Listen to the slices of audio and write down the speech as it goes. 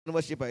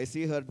worship. I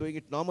see her doing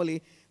it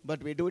normally,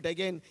 but we do it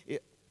again.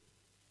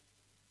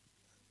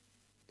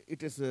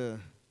 It is,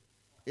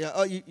 yeah,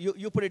 oh,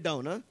 you put it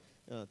down,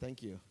 huh?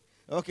 Thank you.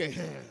 Okay.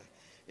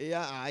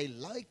 Yeah, I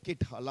like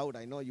it loud.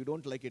 I know you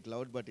don't like it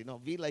loud, but,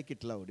 we like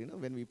it loud,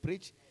 when we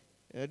preach.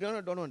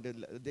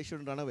 Don't, they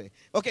shouldn't run away.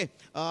 Okay.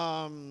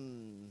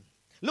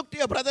 Look to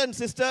your brother and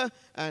sister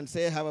and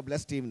say, have a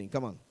blessed evening.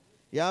 Come on.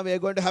 Yeah, we are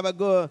going to have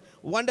a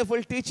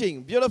wonderful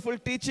teaching, beautiful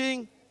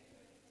teaching.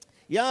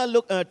 Yeah,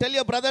 look, tell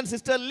your brother and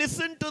sister,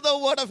 listen to the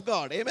word of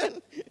God. Amen.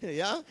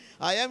 Yeah,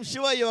 I am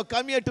sure you have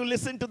come here to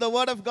listen to the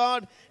word of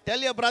God. Tell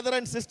your brother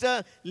and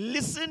sister,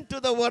 listen to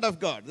the word of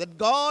God. That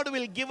God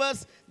will give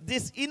us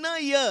this inner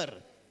ear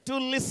to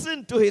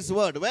listen to his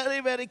word. Very,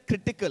 very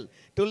critical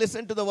to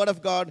listen to the word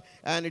of God.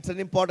 And it's an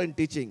important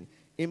teaching.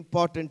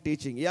 Important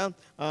teaching. Yeah.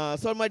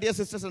 So my dear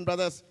sisters and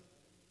brothers,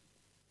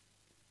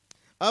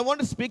 I want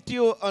to speak to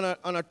you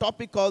on a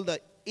topic called the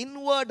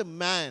inward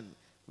man.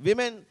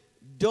 Women,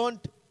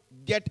 don't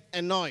get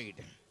annoyed.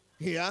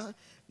 Yeah,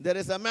 there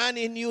is a man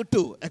in you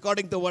too,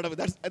 according to the word of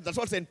God. That's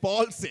what St.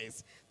 Paul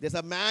says. There's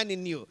a man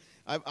in you.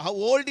 How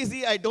old is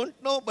he? I don't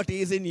know, but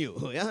he is in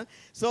you. Yeah.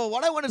 So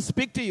what I want to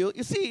speak to you,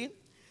 you see,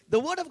 the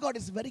word of God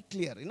is very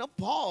clear.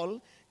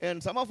 Paul,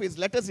 in some of his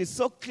letters, is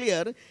so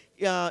clear.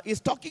 He's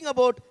talking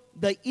about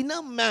the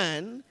inner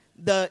man,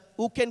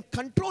 who can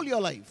control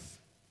your life.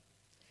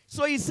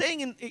 So he's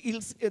saying,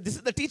 this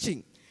is the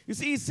teaching. You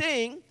see, he's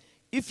saying,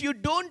 if you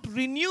don't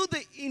renew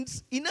the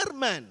inner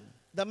man,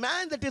 the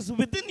man that is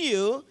within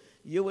you,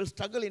 you will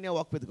struggle in your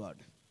walk with God.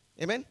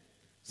 Amen?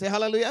 Say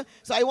hallelujah.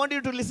 So I want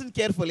you to listen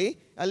carefully.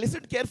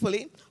 Listen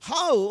carefully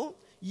how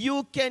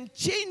you can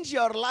change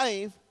your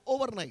life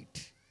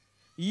overnight.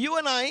 You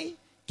and I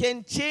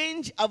can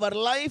change our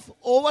life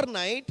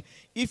overnight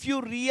if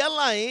you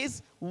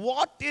realize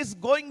what is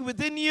going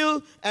within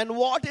you and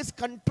what is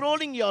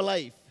controlling your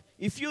life.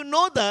 If you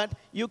know that,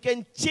 you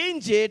can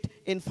change it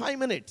in 5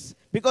 minutes.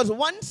 Because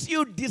once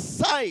you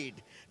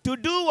decide to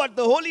do what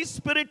the Holy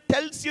Spirit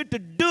tells you to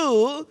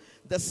do,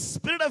 the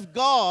Spirit of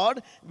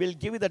God will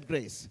give you that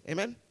grace.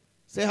 Amen?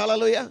 Say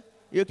hallelujah.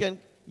 You can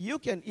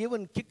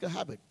even kick a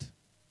habit.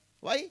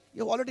 Why?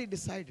 You've already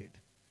decided.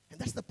 And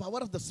that's the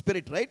power of the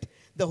Spirit, right?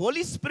 The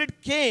Holy Spirit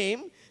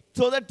came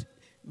so that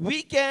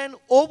we can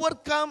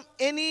overcome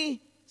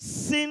any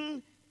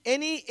sin,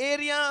 any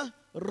area,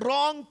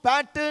 wrong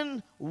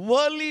pattern,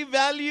 worldly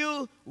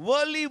value,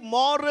 worldly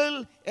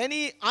moral,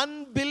 any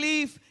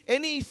unbelief,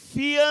 any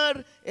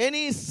fear,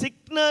 any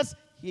sickness.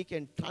 He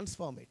can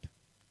transform it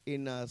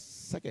in a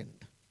second.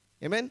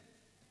 Amen?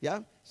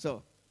 Yeah?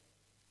 So,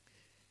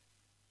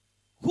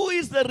 who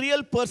is the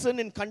real person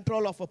in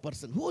control of a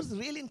person? Who is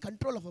really in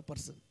control of a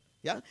person?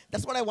 Yeah?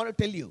 That's what I want to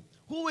tell you.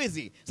 Who is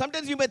he?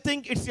 Sometimes you may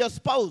think it's your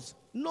spouse.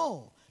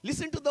 No.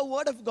 Listen to the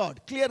word of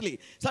God clearly.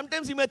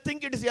 Sometimes you may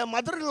think it is your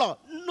mother-in-law.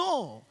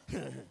 No.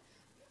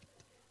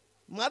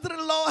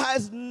 Mother-in-law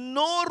has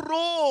no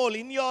role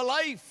in your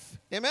life.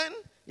 Amen?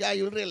 Yeah,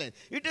 you'll realize.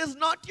 It is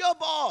not your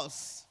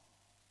boss.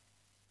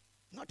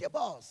 Not your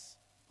boss.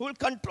 Who will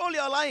control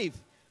your life?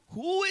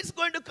 Who is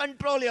going to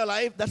control your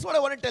life? That's what I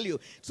want to tell you.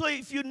 So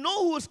if you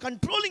know who is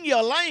controlling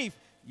your life,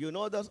 you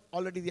know that's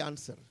already the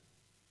answer.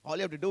 All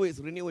you have to do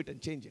is renew it and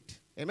change it.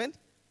 Amen?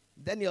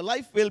 Then your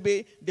life will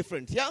be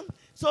different. Yeah?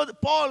 So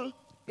Paul,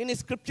 in his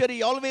scripture,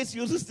 he always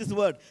uses this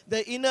word.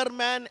 The inner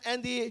man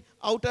and the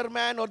outer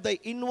man, or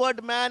the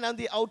inward man and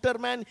the outer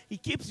man. He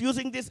keeps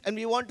using this, and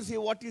we want to see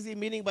what is he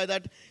meaning by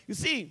that. You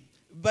see,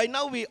 by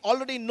now we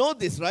already know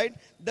this, right?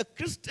 The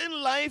Christian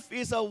life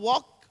is a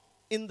walk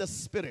in the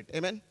Spirit.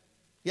 Amen?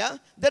 Yeah?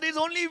 There is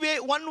only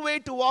one way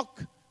to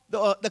walk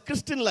the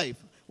Christian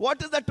life.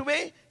 What is that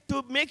way?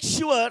 To make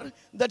sure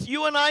that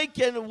you and I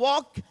can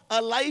walk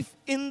a life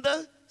in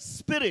the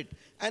Spirit.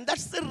 And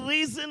that's the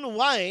reason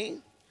why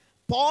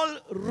Paul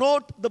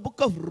wrote the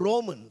book of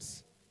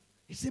Romans.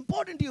 It's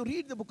important you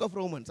read the book of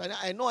Romans.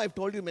 I know I've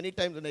told you many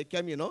times when I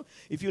came,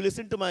 if you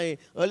listen to my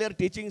earlier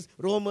teachings,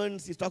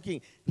 Romans is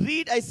talking.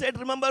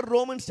 Remember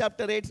Romans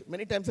chapter 8,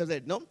 many times I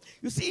said, no?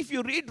 You see, if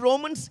you read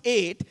Romans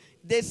 8,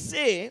 they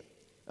say,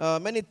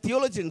 many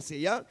theologians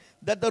say,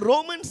 that the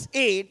Romans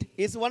 8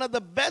 is one of the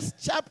best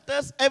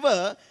chapters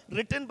ever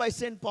written by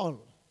St.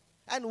 Paul.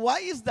 And why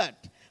is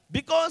that?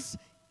 Because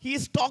he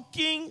is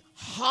talking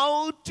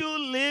how to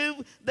live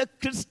the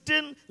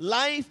Christian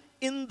life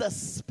in the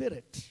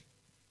Spirit.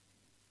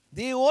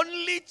 The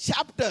only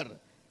chapter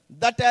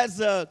that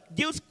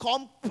gives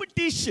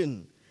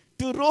competition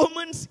to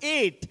Romans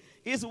 8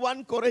 is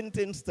 1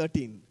 Corinthians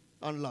 13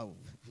 on love.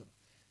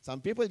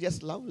 Some people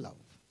just love love.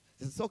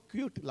 It's so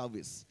cute, love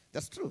is.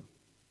 That's true.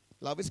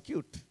 Love is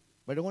cute,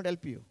 but it won't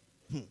help you.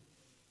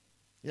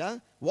 Yeah?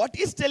 What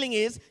he's telling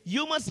is,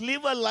 you must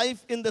live a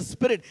life in the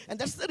Spirit. And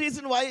that's the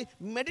reason why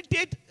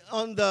meditate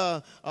on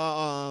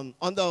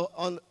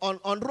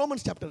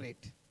Romans chapter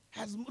 8.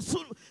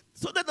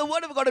 So that the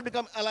word of God will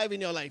become alive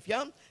in your life.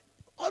 Yeah?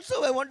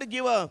 Also, I want to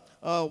give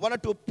one or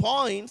two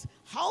points.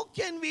 How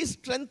can we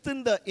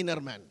strengthen the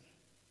inner man?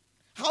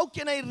 How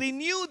can I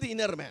renew the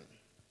inner man?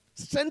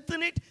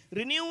 Strengthen it,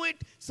 renew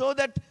it, so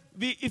that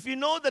if you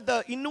know that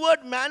the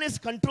inward man is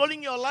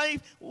controlling your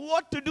life,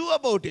 what to do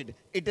about it?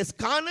 It is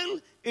carnal,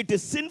 it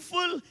is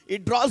sinful,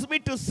 it draws me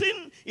to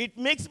sin, it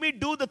makes me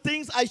do the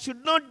things I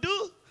should not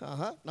do.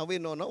 Now we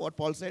know what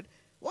Paul said.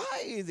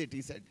 Why is it,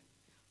 he said?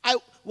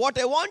 What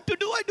I want to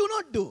do, I do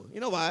not do. You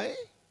know why?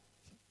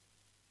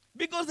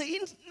 Because the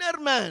inner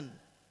man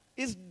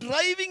is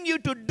driving you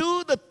to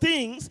do the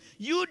things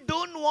you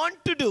don't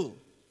want to do.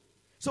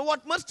 So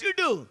what must you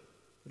do?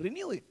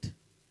 Renew it.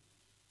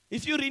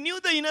 If you renew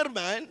the inner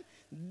man,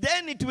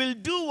 then it will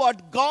do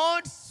what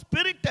God's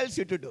Spirit tells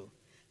you to do.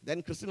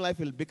 Then Christian life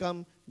will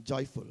become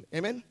joyful.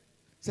 Amen?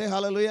 Say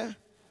hallelujah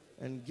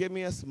and give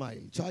me a smile.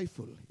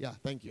 Joyful. Yeah,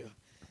 thank you.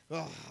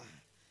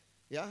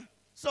 Yeah?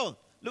 So,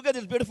 look at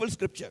this beautiful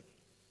scripture.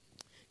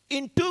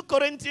 In 2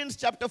 Corinthians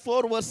chapter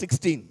 4 verse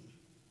 16.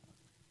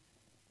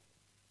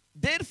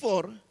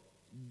 Therefore,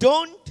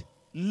 don't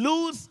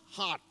lose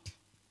heart.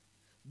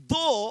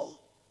 Though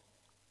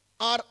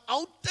our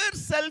outer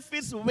self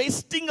is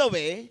wasting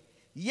away,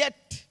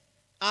 yet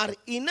our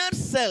inner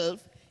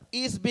self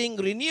is being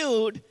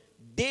renewed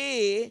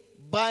day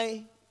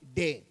by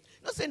day.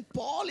 Now, St.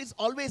 Paul is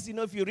always,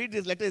 if you read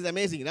this letter, it's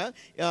amazing.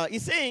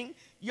 He's saying,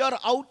 your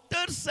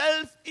outer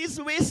self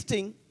is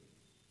wasting.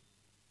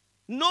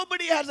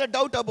 Nobody has a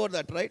doubt about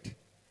that, right?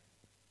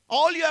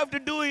 All you have to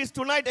do is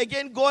tonight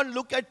again go and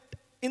look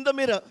in the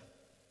mirror.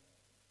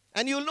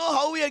 And you'll know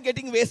how we are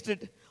getting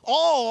wasted.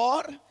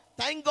 Or,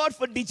 thank God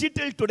for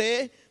digital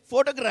today,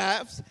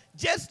 photographs.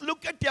 Just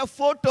look at your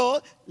photo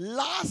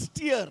last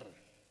year.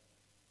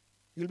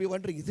 You'll be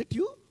wondering, is it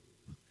you?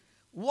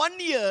 1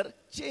 year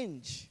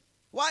change.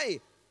 Why?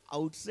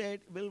 Outside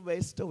will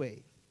waste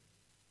away.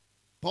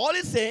 Paul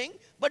is saying,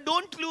 but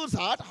don't lose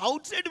heart.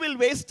 Outside will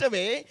waste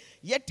away,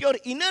 yet your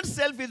inner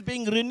self is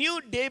being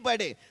renewed day by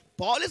day.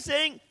 Paul is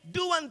saying,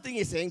 do one thing,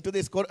 he's saying to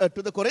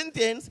the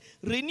Corinthians,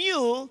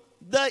 renew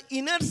the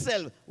inner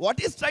self. What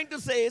he's trying to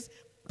say is,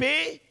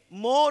 pay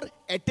more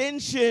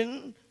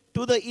attention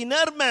to the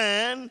inner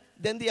man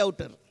than the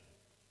outer.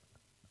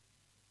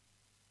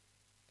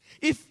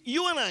 If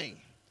you and I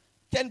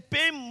can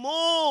pay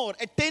more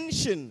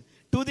attention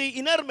to the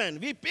inner man,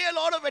 we pay a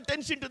lot of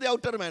attention to the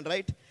outer man,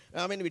 right?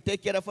 I mean, we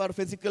take care of our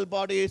physical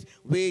bodies.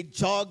 We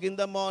jog in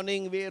the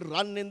morning. We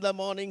run in the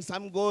morning.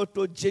 Some go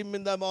to gym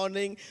in the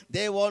morning.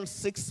 They want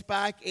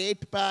 6-pack,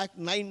 8-pack,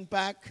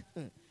 9-pack.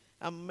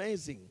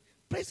 Amazing.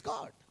 Praise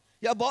God.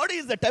 Your body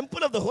is the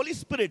temple of the Holy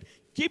Spirit.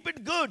 Keep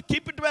it good.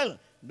 Keep it well.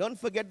 Don't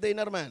forget the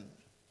inner man.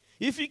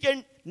 If you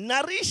can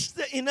nourish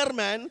the inner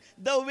man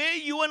the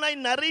way you and I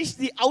nourish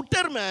the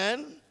outer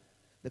man,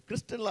 the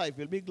Christian life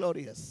will be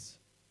glorious.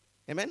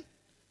 Amen?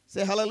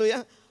 Say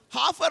hallelujah.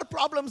 Half our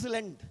problems will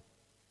end.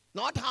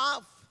 Not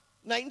half,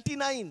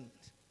 99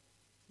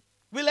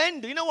 will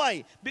end. You know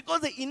why?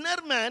 Because the inner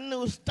man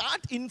will start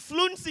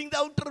influencing the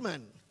outer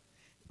man.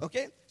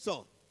 Okay?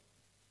 So,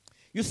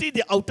 you see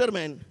the outer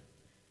man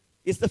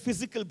is the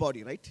physical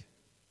body, right?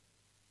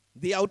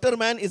 The outer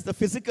man is the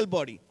physical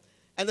body.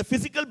 And the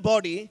physical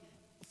body,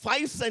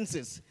 5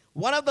 senses.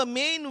 One of the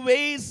main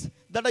ways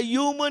that a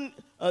human,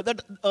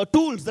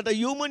 tools that a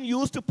human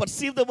use to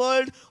perceive the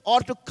world or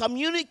to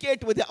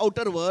communicate with the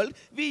outer world,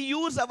 we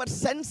use our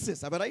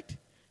senses. Am I right?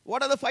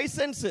 What are the 5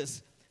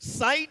 senses?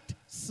 Sight,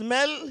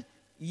 smell,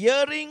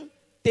 hearing,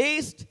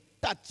 taste,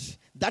 touch.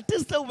 That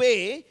is the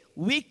way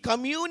we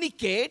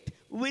communicate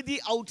with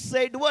the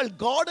outside world.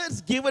 God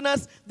has given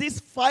us these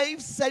 5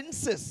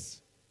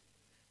 senses.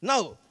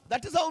 Now,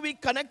 that is how we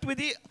connect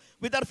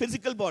with our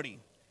physical body.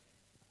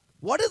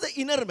 What is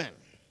the inner man?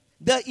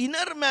 The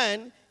inner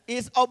man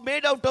is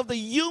made out of the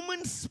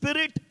human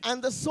spirit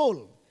and the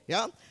soul.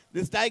 Yeah?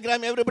 This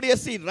diagram everybody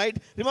has seen, right?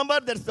 Remember,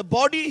 there's the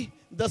body,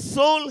 the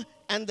soul,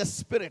 and the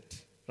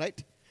spirit,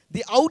 right?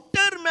 The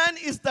outer man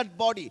is that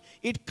body.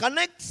 It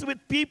connects with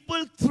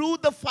people through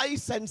the 5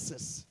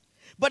 senses.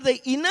 But the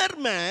inner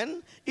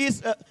man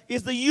is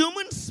the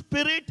human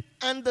spirit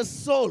and the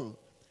soul.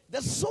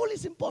 The soul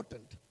is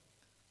important.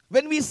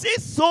 When we say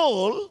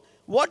soul,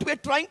 what we're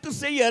trying to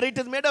say here, it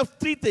is made of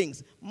 3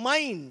 things.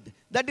 Mind,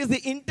 that is the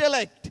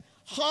intellect,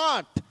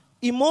 heart,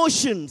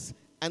 emotions,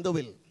 and the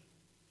will.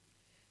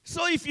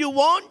 So if you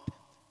want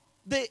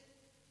the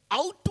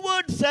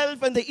outward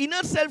self and the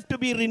inner self to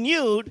be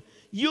renewed,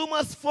 you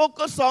must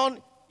focus on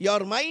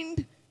your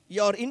mind,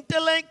 your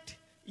intellect,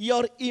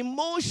 your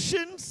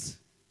emotions.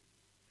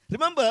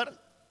 Remember,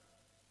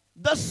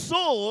 the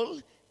soul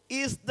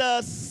is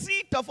the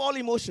seat of all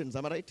emotions.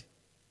 Am I right?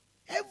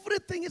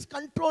 Everything is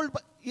controlled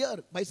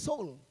by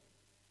soul.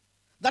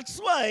 That's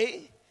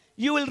why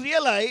you will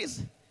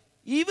realize,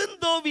 even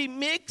though we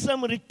make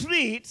some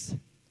retreats,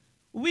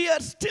 we are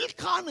still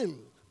carnal.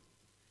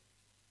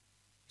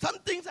 Some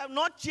things have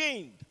not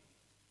changed.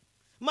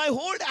 My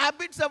old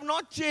habits have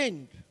not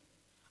changed.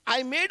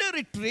 I made a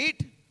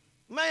retreat.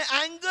 My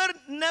anger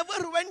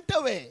never went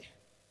away.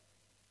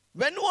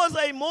 When was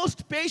I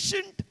most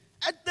patient?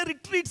 At the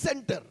retreat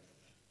center.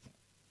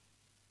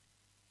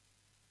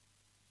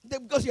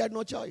 Because you had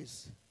no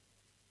choice.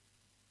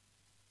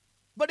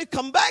 But you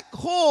come back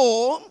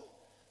home,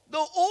 the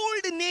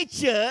old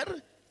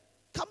nature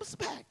comes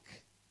back.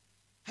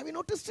 Have you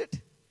noticed it?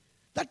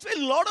 That's why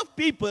a lot of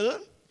people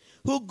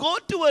who go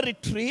to a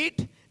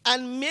retreat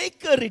and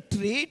make a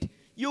retreat,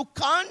 you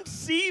can't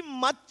see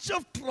much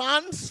of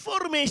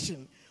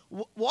transformation.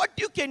 What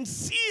you can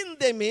see in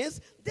them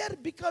is they are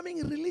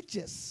becoming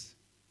religious.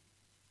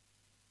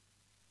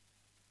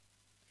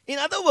 In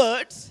other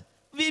words,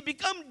 we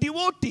become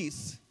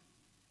devotees.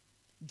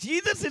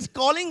 Jesus is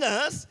calling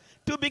us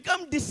to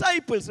become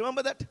disciples.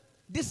 Remember that?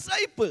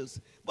 Disciples.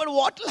 But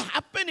what will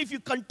happen if you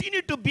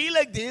continue to be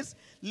like this,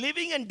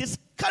 living and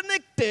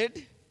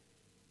disconnected?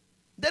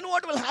 Then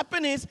what will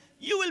happen is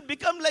you will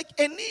become like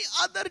any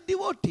other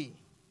devotee.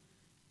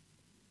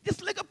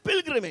 Just like a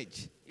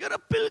pilgrimage. You're a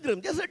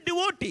pilgrim, just a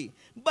devotee.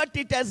 But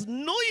it has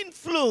no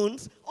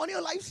influence on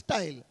your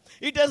lifestyle.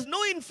 It has no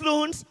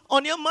influence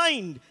on your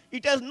mind.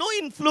 It has no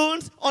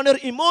influence on your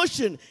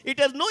emotion. It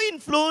has no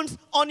influence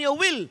on your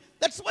will.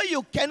 That's why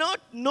you cannot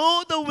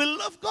know the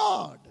will of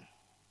God.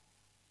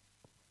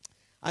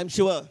 I'm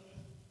sure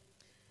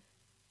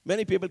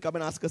many people come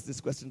and ask us this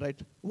question, right?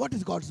 What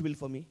is God's will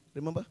for me?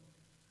 Remember?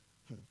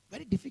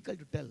 Very difficult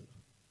to tell.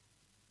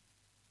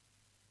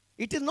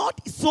 It is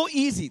not so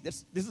easy.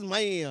 This is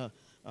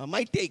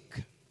my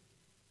take.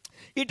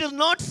 It is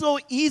not so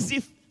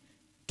easy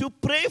to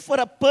pray for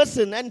a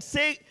person and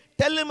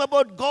tell him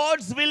about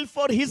God's will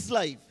for his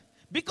life.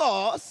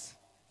 Because,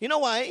 you know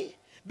why?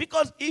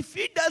 Because if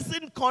he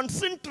doesn't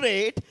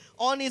concentrate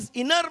on his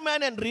inner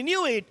man and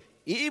renew it,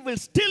 he will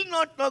still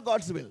not know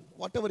God's will,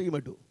 whatever he may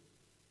do.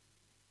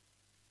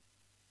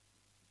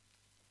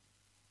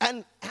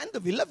 And the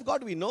will of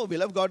God, we know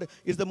will of God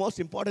is the most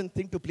important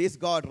thing to please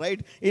God, right?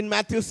 In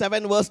Matthew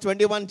 7 verse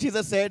 21,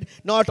 Jesus said,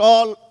 not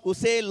all who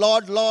say,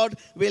 Lord, Lord,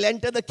 will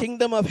enter the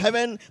kingdom of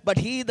heaven, but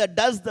he that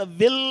does the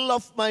will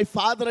of my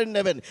Father in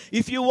heaven.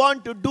 If you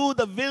want to do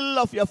the will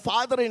of your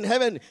Father in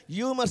heaven,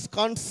 you must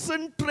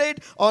concentrate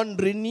on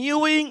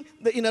renewing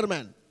the inner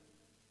man.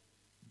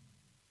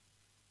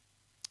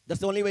 That's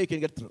the only way you can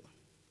get through.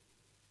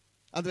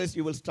 Otherwise,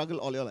 you will struggle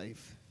all your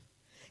life.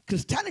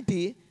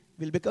 Christianity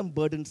will become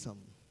burdensome.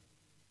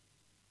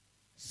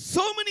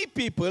 So many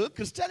people,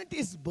 Christianity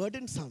is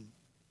burdensome.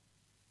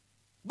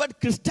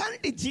 But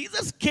Christianity,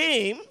 Jesus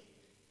came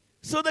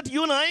so that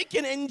you and I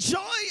can enjoy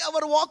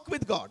our walk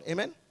with God.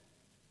 Amen?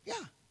 Yeah.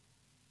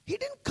 He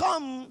didn't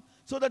come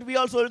so that we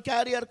also will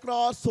carry our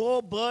cross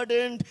so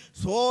burdened,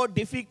 so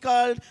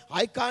difficult.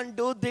 I can't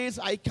do this.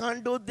 I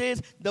can't do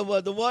this. The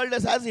world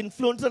has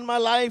influence on my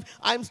life.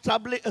 I'm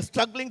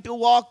struggling to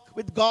walk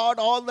with God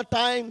all the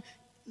time.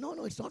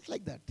 No, it's not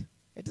like that.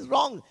 It is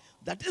wrong.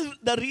 That is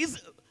the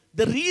reason.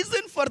 The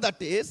reason for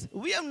that is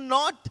we have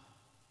not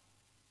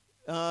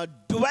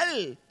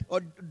dwelt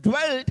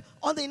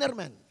on the inner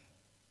man.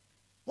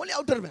 Only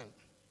outer man.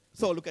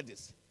 So look at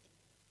this.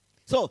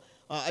 So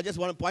I just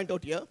want to point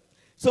out here.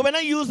 So when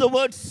I use the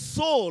word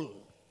soul,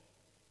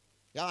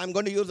 I'm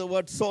going to use the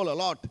word soul a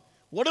lot.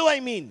 What do I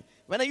mean?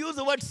 When I use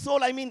the word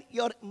soul, I mean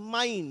your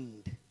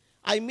mind.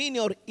 I mean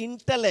your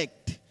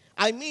intellect.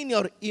 I mean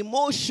your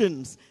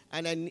emotions.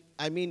 And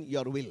I mean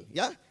your will.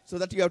 Yeah? So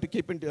that you have to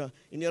keep in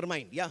your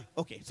mind. Yeah?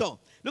 Okay. So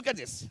look at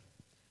this.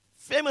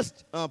 Famous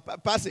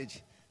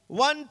passage.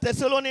 1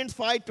 Thessalonians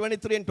 5,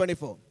 23 and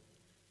 24.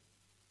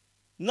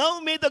 Now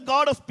may the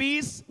God of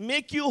peace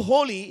make you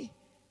holy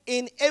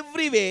in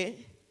every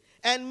way,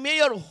 and may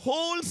your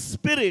whole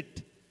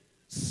spirit,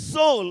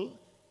 soul,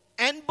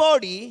 and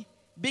body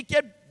be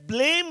kept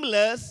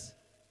blameless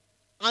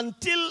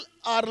until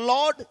our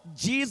Lord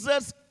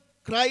Jesus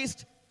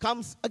Christ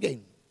comes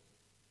again.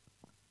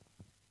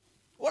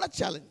 What a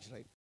challenge,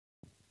 right?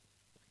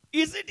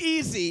 Is it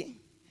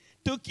easy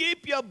to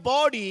keep your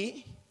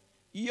body,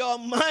 your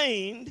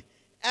mind,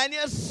 and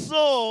your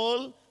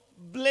soul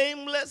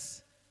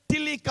blameless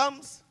till he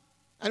comes?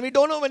 And we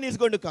don't know when he's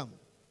going to come.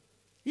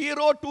 He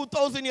wrote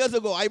 2,000 years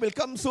ago, I will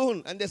come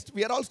soon. And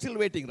we are all still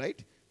waiting,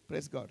 right?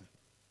 Praise God.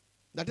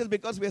 That is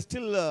because we are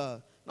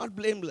still not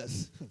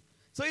blameless.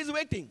 So he's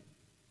waiting.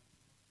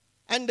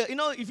 And,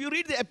 if you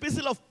read the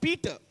Epistle of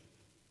Peter,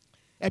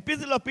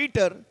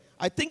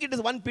 I think it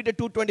is 1 Peter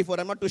 2:24.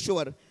 I'm not too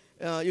sure.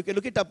 You can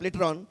look it up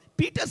later on.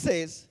 Peter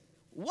says,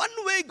 one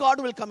way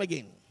God will come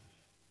again.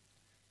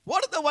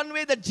 What is the one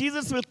way that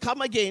Jesus will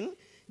come again?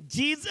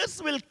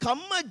 Jesus will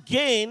come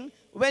again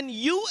when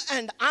you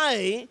and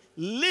I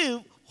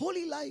live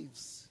holy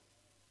lives.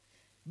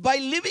 By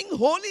living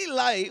holy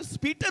lives,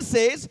 Peter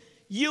says,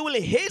 you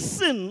will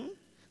hasten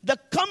the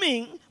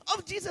coming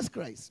of Jesus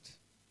Christ.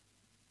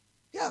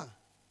 Yeah.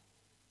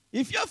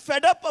 If you're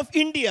fed up of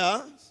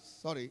India,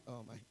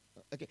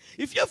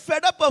 if you're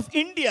fed up of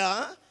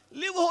India,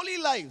 live holy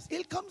lives.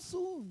 He'll come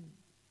soon.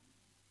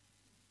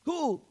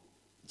 Who?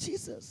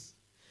 Jesus.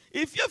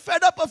 If you're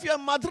fed up of your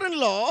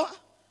mother-in-law,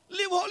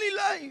 live holy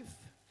life.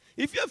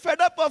 If you're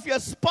fed up of your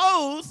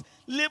spouse,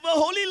 live a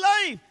holy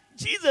life.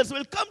 Jesus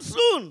will come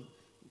soon.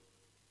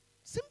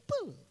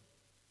 Simple.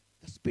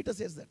 Peter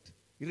says that.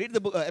 You read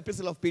the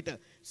Epistle of Peter.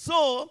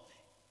 So,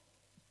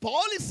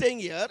 Paul is saying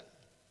here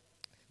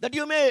that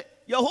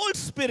your whole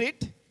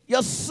spirit,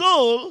 your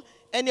soul,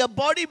 and your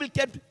body will be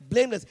kept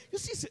blameless. You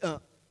see,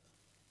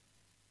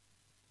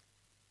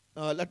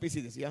 Let me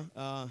see this, yeah.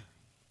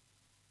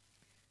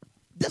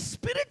 The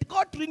spirit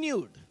got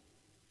renewed.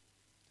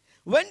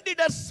 When did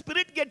our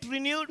spirit get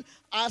renewed?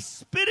 Our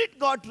spirit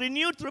got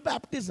renewed through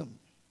baptism.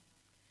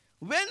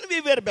 When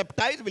we were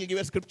baptized, we'll give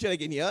a scripture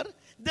again here,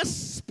 the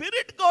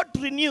spirit got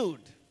renewed.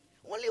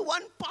 Only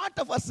one part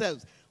of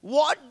ourselves.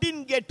 What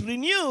didn't get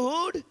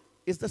renewed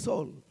is the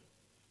soul.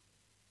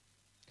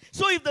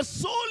 So if the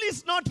soul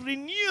is not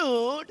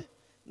renewed,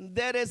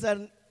 there is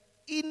an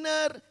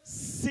inner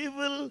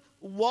civil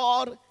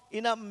war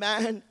in a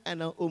man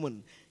and a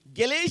woman.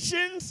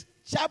 Galatians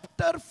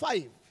chapter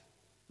 5.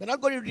 We're not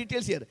going into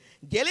details here.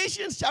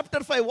 Galatians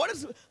chapter 5. What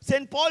is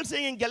St. Paul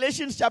saying in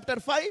Galatians chapter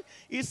 5?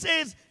 He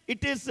says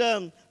it is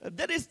there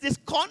is this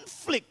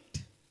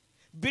conflict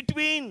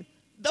between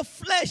the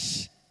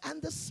flesh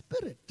and the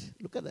spirit.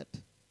 Look at that.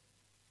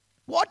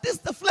 What is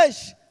the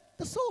flesh?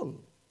 The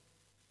soul.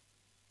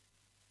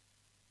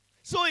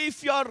 So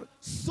if your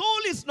soul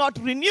is not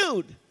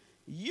renewed,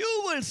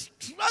 you will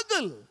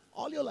struggle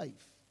all your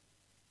life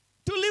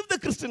to live the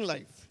Christian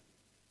life.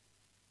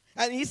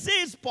 And he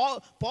says,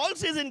 Paul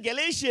says in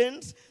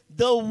Galatians,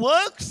 the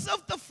works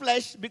of the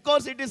flesh,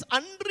 because it is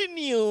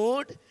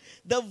unrenewed,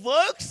 the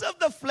works of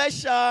the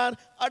flesh are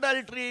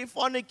adultery,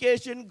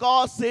 fornication,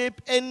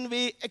 gossip,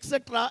 envy,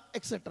 etc.,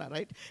 etc.,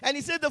 right? And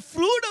he said the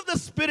fruit of the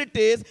Spirit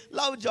is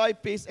love, joy,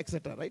 peace,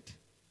 etc., right?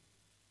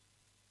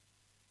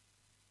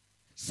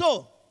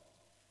 So,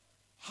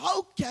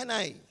 how can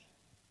I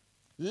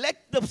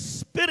let the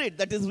Spirit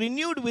that is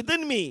renewed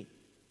within me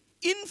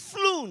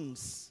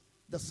influence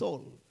the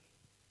soul?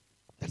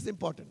 That's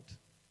important.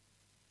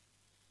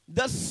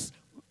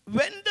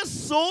 When the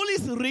soul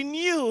is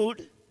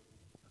renewed,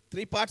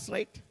 3 parts,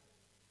 right?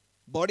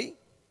 Body,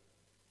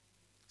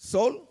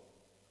 soul,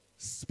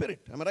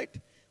 spirit. Am I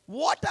right?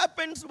 What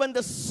happens when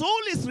the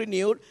soul is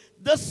renewed?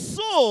 The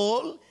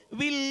soul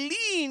will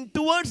lean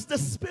towards the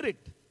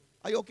spirit.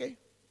 Are you okay?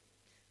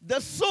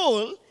 The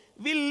soul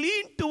will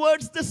lean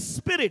towards the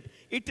spirit.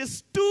 It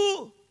is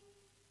two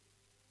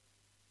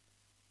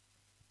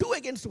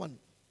against one.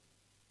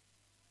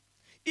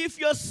 If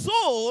your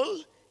soul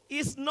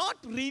is not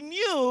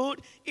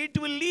renewed, it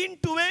will lean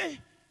to what?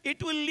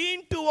 It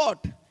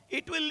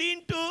will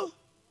lean to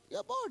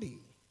your body.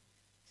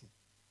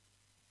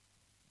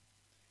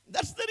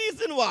 That's the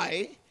reason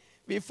why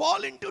we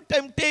fall into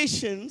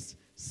temptations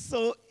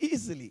so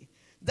easily.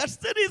 That's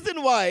the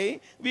reason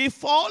why we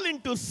fall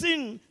into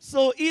sin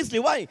so easily.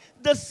 Why?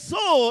 The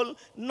soul,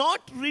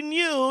 not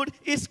renewed,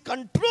 is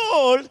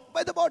controlled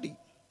by the body.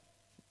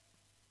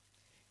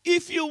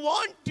 If you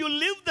want to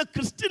live the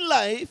Christian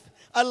life,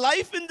 a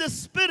life in the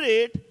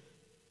Spirit,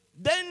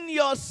 then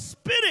your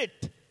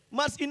spirit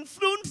must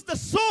influence the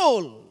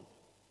soul.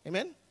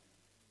 Amen?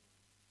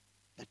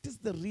 That is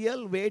the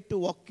real way to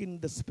walk in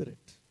the Spirit.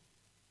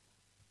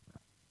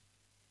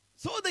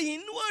 So the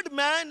inward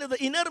man, the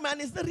inner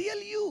man is the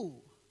real you.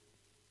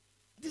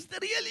 This is the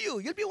real you.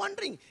 You'll be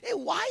wondering, hey,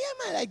 why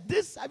am I like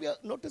this? Have you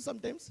noticed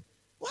sometimes?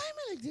 Why am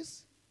I like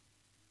this?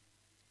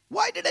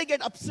 Why did I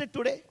get upset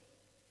today?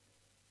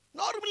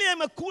 Normally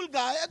I'm a cool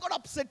guy. I got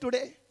upset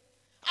today.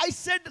 I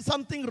said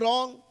something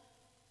wrong.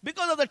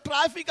 Because of the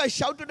traffic, I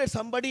shouted at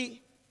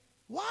somebody.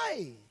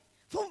 Why?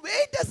 From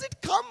where does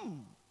it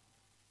come?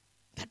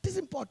 That is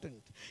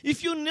important.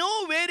 If you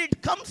know where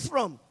it comes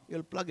from,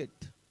 you'll plug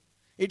it.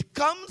 It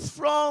comes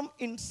from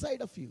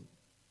inside of you.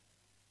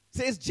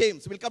 Says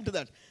James. We'll come to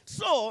that.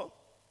 So,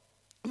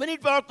 when we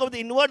talk of the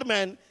inward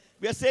man,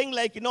 we are saying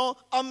like,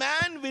 a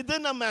man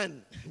within a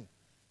man.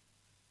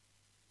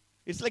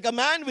 It's like a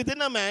man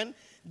within a man.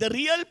 The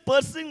real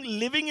person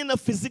living in a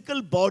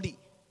physical body.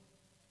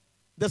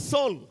 The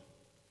soul.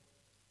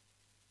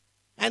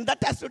 And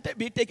that has to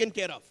be taken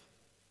care of.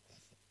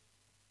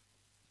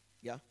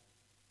 Yeah.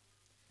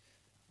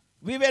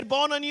 We were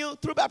born anew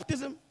through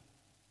baptism.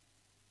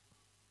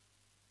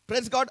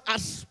 Praise God. Our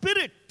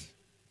spirit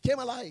came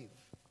alive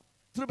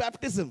through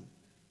baptism.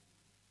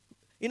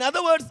 In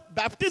other words,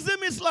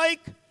 baptism is like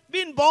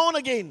being born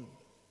again.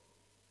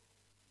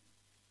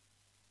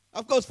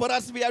 Of course, for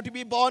us, we have to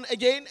be born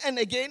again and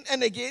again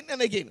and again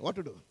and again. What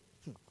to do?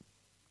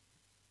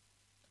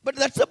 But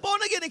that's a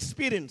born-again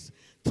experience.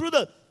 Through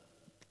the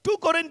 2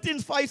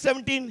 Corinthians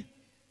 5:17,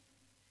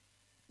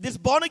 this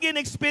born-again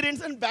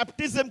experience and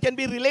baptism can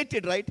be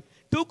related, right?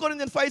 2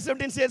 Corinthians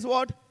 5:17 says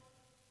what?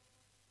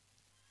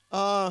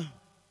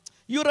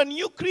 You're a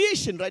new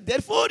creation, right?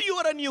 Therefore, you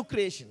are a new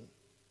creation.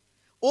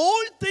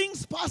 Old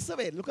things pass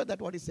away. Look at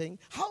that, what he's saying.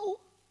 How?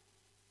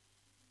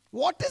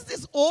 What is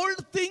this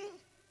old thing?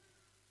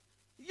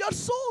 Your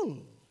soul.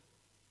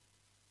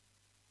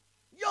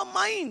 Your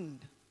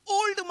mind.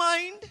 Old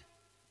mind.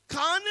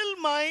 Carnal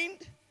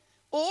mind.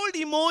 Old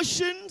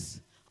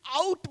emotions.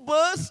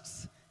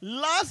 Outbursts.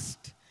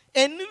 Lust.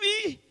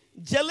 Envy.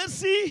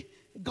 Jealousy.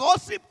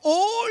 Gossip.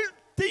 Old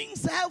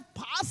things have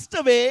passed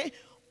away.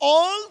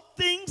 All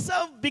things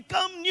have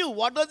become new.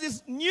 What was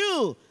this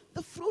new?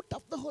 The fruit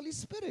of the Holy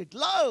Spirit.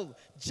 Love,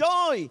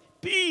 joy,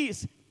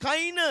 peace,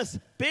 kindness,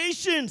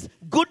 patience,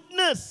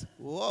 goodness.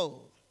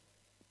 Whoa.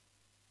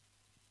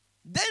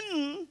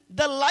 Then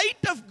the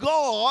light of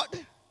God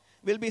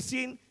will be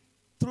seen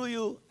through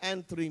you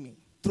and through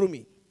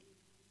me.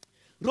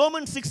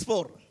 Romans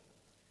 6:4.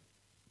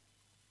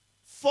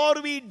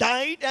 For we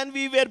died and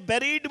we were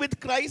buried with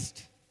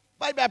Christ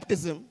by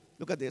baptism.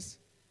 Look at this.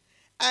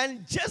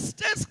 And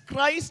just as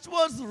Christ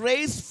was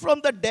raised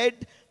from the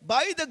dead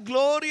by the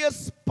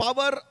glorious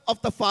power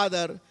of the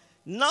Father,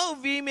 now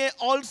we may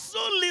also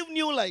live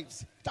new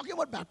lives. Talking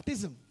about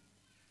baptism,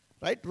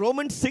 right?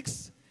 Romans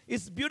 6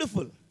 is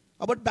beautiful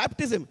about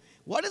baptism.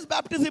 What is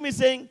baptism? Is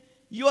saying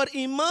you are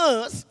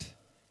immersed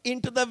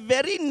into the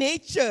very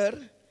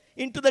nature,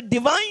 into the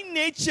divine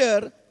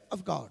nature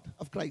of God,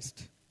 of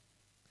Christ.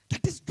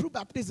 That is true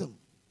baptism.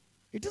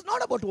 It is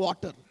not about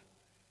water.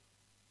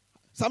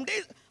 Some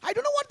days, I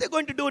don't know what they're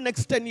going to do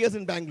next 10 years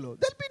in Bangalore.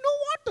 There'll be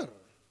no water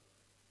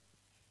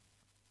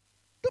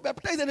to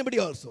baptize anybody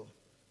also.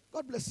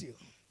 God bless you.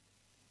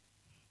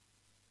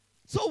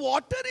 So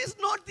water is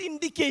not the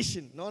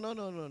indication. No.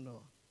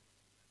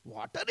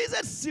 Water is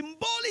a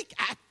symbolic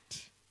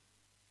act.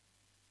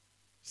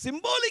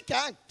 Symbolic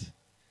act.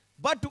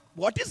 But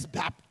what is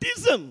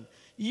baptism?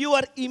 You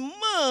are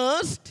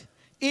immersed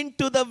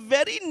into the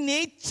very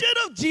nature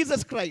of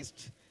Jesus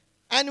Christ.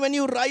 And when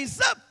you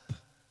rise up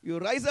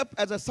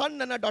as a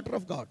son and a daughter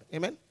of God.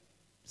 Amen?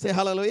 Say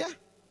hallelujah.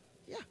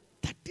 Yeah,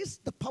 that is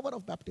the power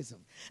of baptism.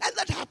 And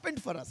that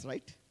happened for us,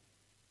 right?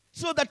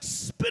 So that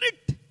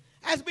spirit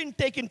has been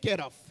taken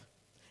care of.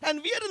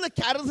 And we are in the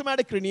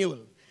charismatic renewal.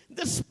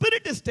 The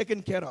spirit is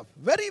taken care of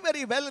very,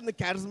 very well in the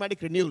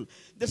charismatic renewal.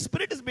 The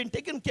spirit has been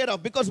taken care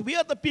of because we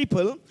are the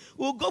people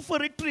who go for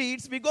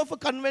retreats, we go for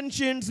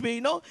conventions,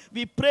 we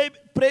pray,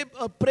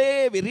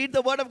 we read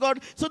the word of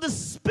God. So the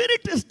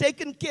spirit is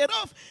taken care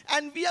of,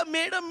 and we have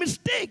made a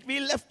mistake. We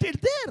left it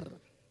there.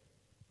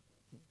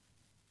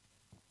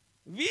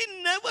 We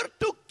never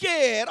took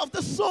care of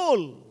the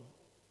soul.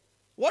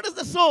 What is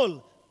the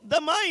soul? The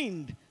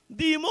mind,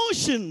 the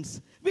emotions.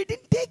 We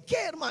didn't take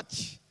care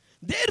much.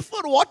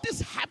 Therefore, what is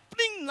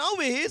happening now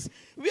is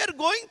we are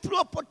going through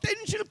a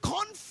potential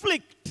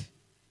conflict.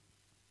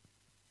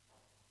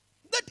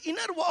 That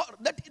inner war,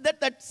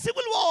 that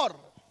civil war,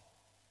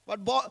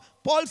 what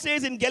Paul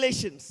says in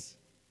Galatians.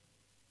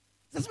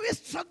 That's why we are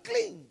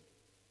struggling.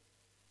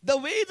 The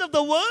ways of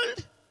the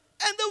world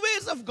and the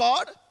ways of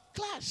God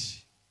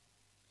clash.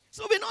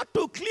 So we're not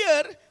too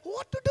clear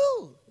what to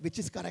do. Which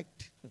is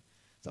correct?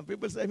 Some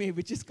people say me,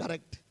 which is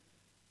correct?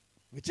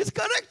 Which is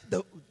correct?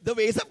 The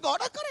ways of God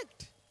are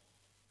correct.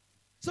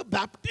 So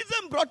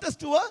baptism brought us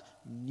to a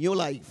new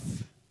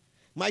life.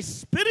 My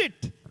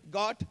spirit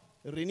got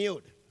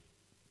renewed.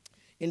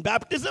 In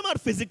baptism, our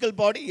physical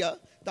body, the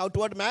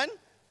outward man,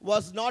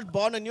 was not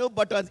born anew,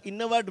 but as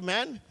inward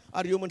man,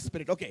 our human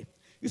spirit. Okay.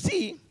 You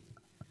see,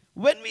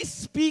 when we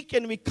speak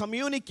and we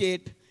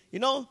communicate,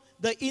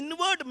 the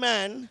inward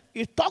man,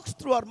 it talks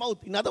through our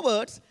mouth. In other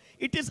words,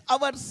 it is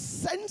our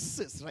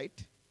senses,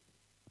 right?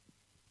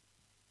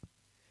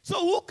 So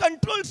who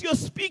controls your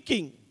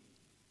speaking?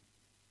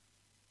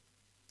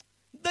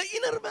 The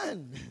inner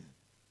man.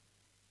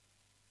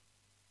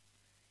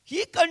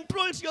 He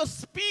controls your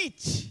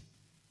speech.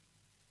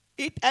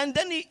 And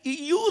then he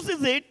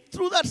uses it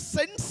through the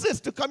senses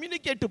to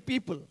communicate to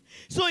people.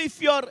 So if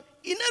your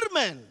inner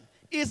man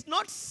is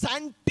not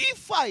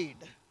sanctified,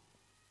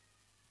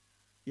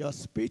 your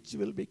speech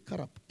will be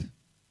corrupt.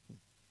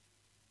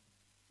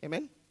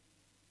 Amen?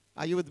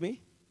 Are you with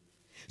me?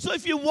 So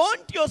if you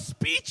want your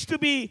speech to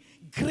be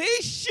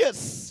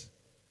gracious,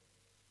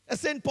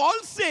 as St.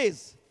 Paul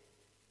says,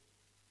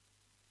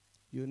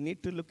 you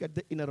need to look at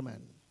the inner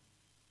man,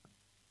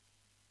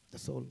 the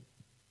soul.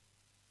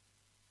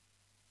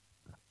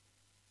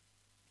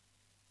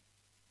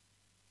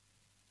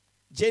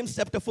 James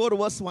chapter 4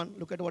 verse 1,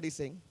 look at what he's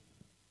saying.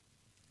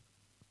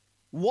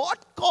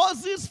 What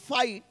causes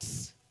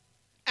fights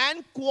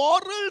and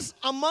quarrels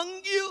among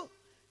you?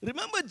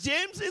 Remember,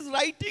 James is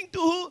writing to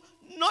who?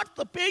 Not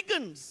the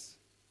pagans.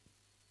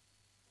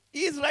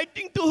 He is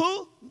writing to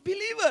who?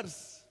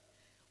 Believers.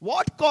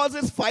 What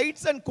causes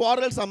fights and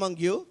quarrels among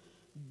you?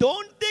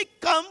 Don't they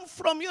come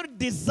from your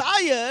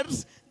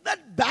desires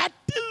that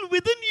battle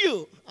within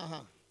you?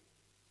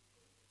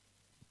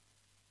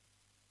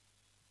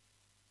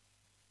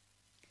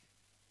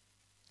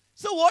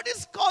 So what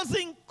is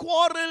causing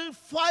quarrel,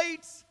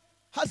 fights,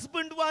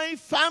 husband, wife,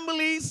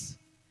 families,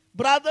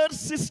 brother,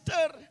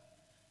 sister,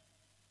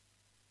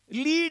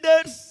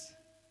 leaders,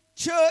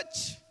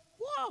 church?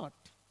 What?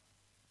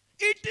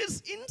 It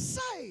is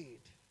inside.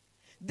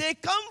 They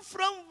come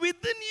from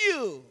within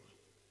you.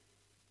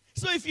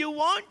 So if you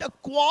want a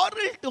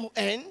quarrel to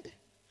end,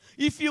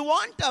 if you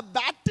want a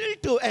battle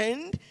to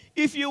end,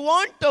 if you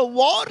want a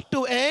war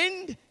to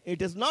end,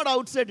 it is not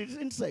outside, it is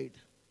inside.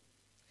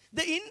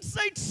 The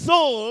inside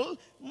soul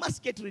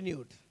must get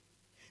renewed.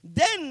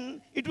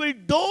 Then it will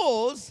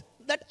dose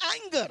that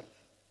anger.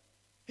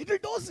 It will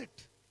dose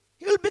it.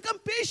 You will become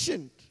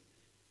patient.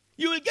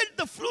 You will get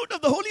the fruit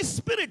of the Holy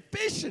Spirit,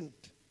 patient.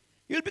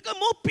 You will become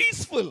more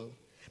peaceful.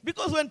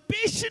 Because when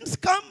patience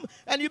comes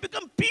and you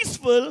become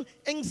peaceful,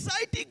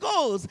 anxiety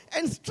goes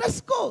and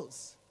stress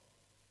goes.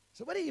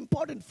 It's a very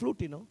important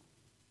fruit,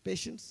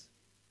 patience.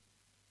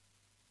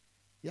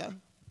 Yeah.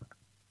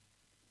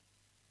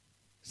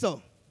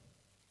 So,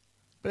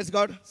 praise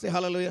God. Say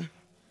hallelujah.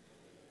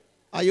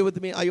 Are you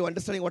with me? Are you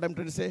understanding what I'm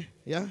trying to say?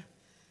 Yeah?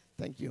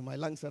 Thank you. My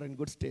lungs are in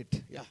good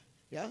state. Yeah.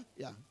 Yeah?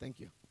 Yeah. Thank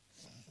you.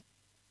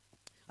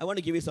 I want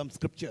to give you some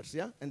scriptures,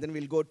 yeah? And then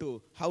we'll go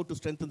to how to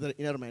strengthen the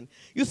inner man.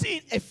 You see,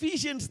 in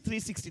Ephesians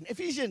 3:16,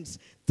 Ephesians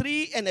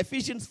 3 and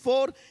Ephesians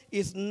 4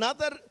 is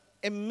another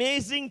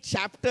amazing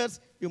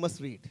chapters you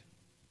must read.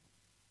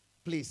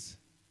 Please.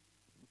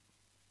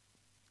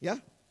 Yeah?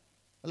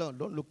 Hello,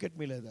 don't look at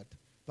me like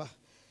that.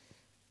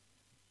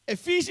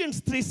 Ephesians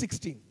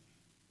 3:16.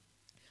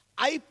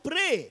 I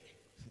pray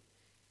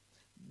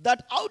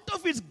that out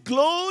of his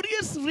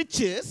glorious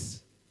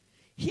riches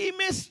he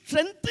may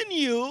strengthen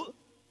you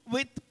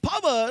with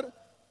power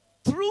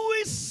through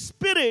his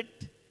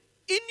Spirit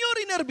in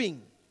your inner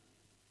being.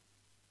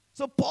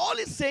 So Paul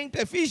is saying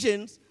to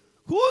Ephesians,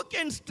 who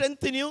can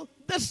strengthen you?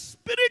 The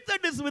Spirit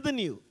that is within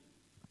you.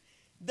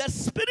 The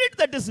Spirit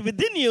that is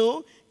within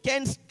you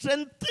can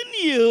strengthen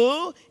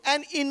you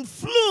and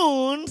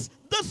influence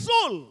the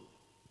soul.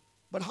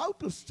 But how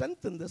to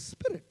strengthen the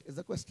Spirit is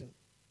the question.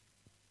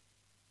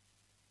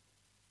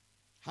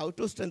 How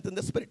to strengthen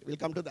the Spirit? We'll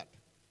come to that.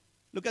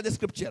 Look at the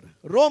scripture.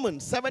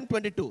 Romans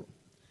 7:22.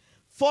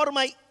 For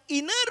my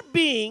inner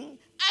being,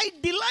 I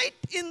delight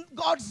in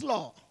God's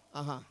law.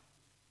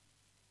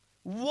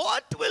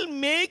 What will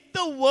make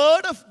the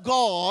word of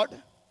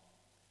God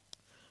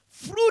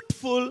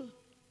fruitful,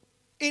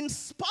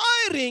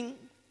 inspiring?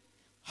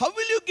 How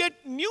will you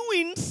get new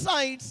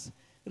insights,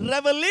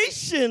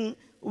 revelation,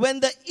 when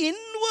the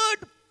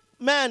inward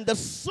man, the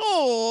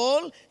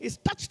soul, is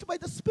touched by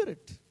the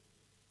Spirit?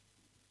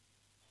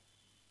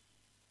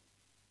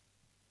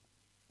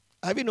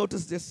 Have you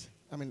noticed this?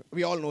 I mean,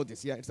 we all know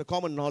this, yeah. It's a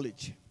common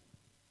knowledge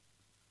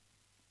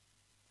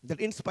that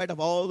in spite of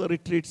all the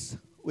retreats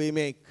we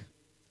make,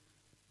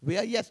 we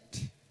are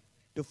yet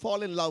to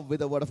fall in love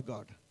with the Word of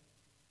God.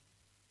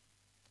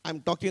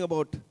 I'm talking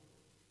about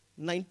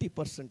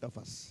 90% of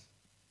us.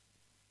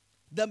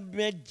 The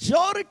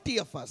majority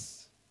of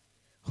us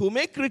who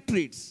make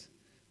retreats,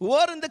 who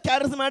are in the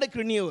charismatic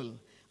renewal,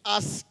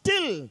 are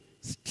still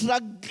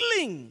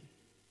struggling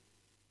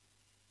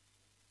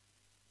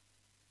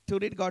to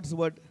read God's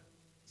Word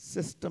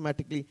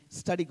systematically,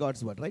 study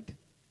God's Word, right?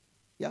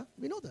 Yeah,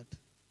 we know that.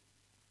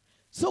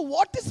 So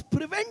what is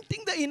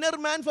preventing the inner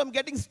man from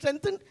getting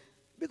strengthened?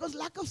 Because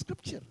lack of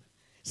Scripture.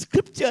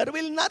 Scripture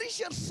will nourish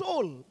your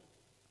soul.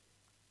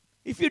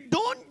 If you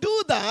don't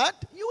do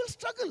that, you will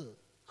struggle.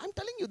 I'm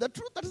telling you the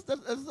truth.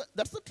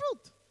 That's the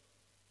truth.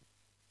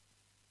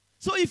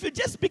 So if you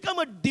just become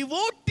a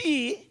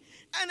devotee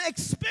and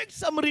expect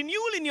some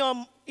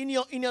renewal in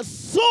your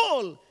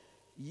soul,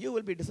 you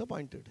will be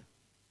disappointed.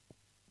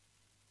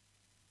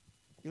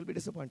 You'll be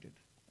disappointed.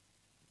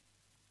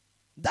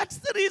 That's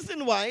the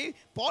reason why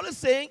Paul is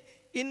saying,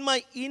 in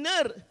my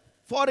inner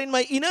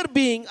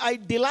being, I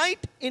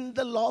delight in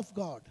the law of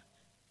God.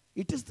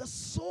 It is the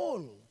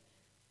soul.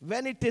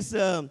 When it is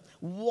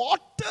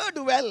watered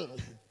well,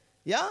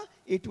 yeah,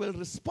 it will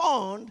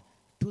respond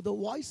to the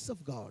voice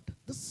of God,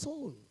 the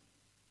soul.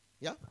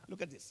 Yeah,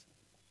 look at this.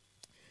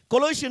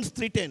 Colossians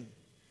 3:10.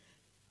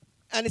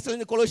 And it's in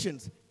the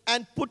Colossians.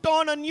 And put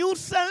on a new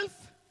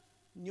self,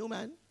 new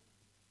man.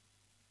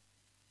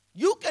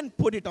 You can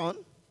put it on,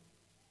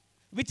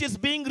 which is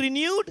being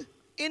renewed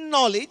in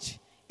knowledge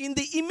in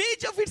the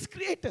image of its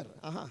creator.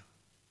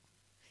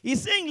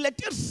 He's saying, let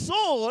your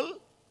soul,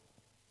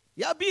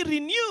 be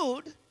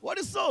renewed. What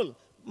is soul?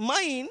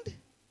 Mind,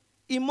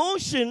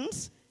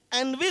 emotions,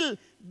 and will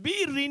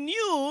be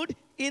renewed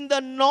in the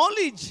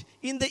knowledge,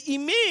 in the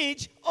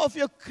image of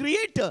your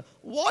creator.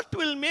 What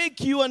will make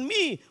you and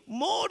me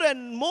more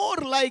and more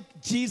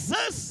like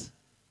Jesus?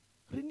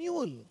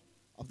 Renewal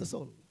of the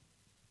soul.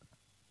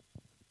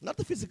 Not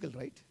the physical,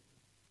 right?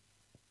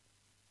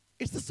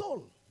 It's the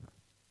soul.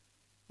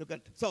 Look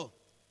at, so,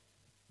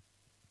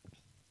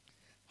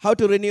 how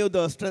to renew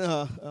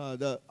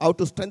how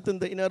to strengthen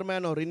the inner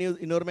man or renew the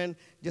inner man.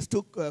 Just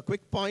two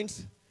quick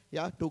points.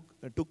 Yeah, two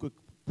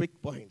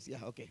quick points.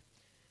 Yeah, okay.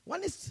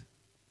 One is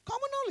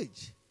common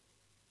knowledge.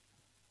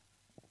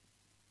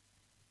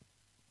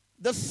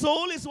 The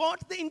soul is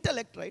what? The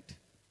intellect, right?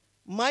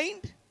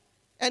 Mind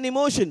and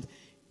emotions.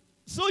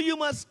 So you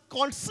must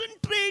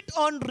concentrate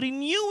on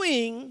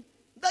renewing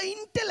the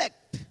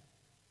intellect.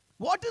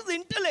 What is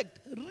intellect?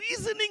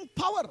 Reasoning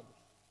power.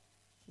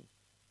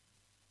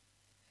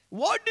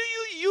 What do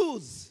you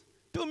use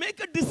to make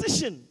a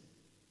decision?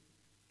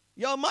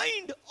 Your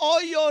mind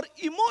or your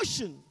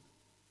emotion?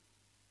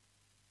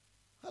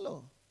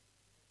 Hello.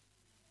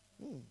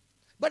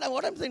 But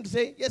what I'm saying to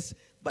say, yes,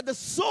 but the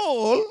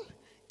soul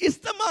is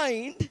the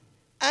mind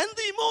and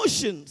the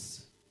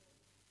emotions.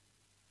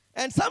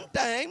 And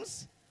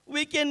sometimes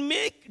we can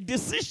make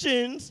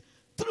decisions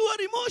through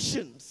our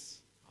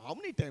emotions. How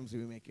many times do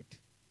we make it?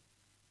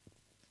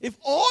 If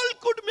all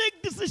could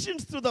make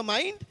decisions through the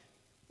mind,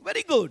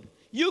 very good.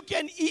 You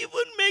can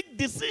even make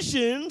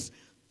decisions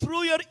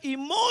through your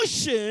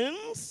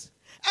emotions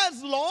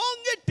as long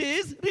as it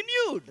is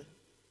renewed.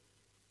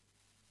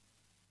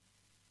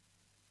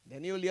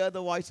 Then you will hear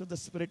the voice of the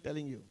Spirit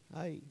telling you,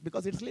 hi,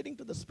 because it's leading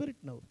to the Spirit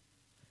now.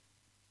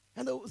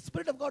 And the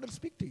Spirit of God will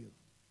speak to you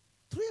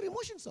through your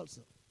emotions also.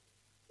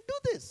 Do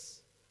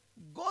this.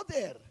 Go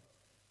there.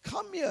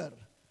 Come here.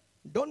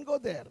 Don't go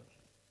there.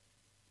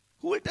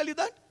 Who will tell you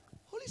that?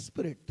 Holy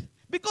Spirit.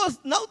 Because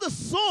now the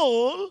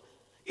soul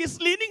is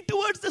leaning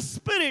towards the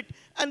Spirit,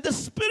 and the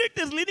Spirit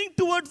is leaning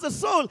towards the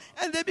soul,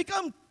 and they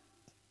become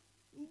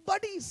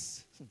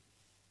buddies.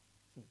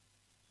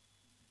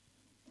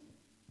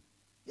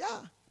 Yeah.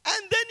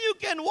 And then you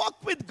can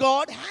walk with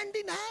God hand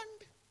in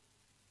hand.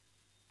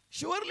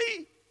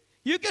 Surely,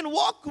 you can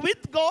walk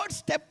with God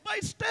step by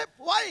step.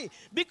 Why?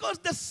 Because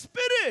the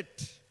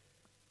Spirit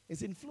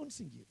is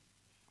influencing you.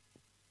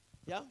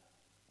 Yeah?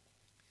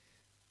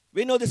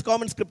 We know this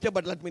common scripture,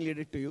 but let me read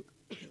it to you.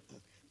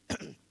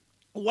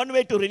 One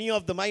way to renew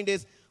of the mind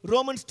is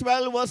Romans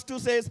 12 verse 2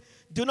 says,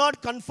 do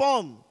not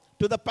conform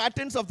to the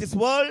patterns of this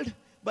world,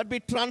 but be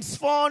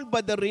transformed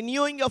by the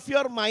renewing of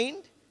your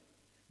mind.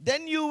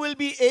 Then you will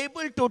be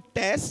able to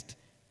test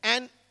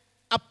and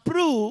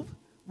approve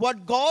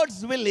what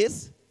God's will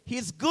is,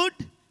 His good,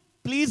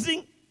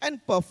 pleasing, and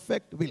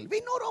perfect will. We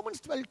know Romans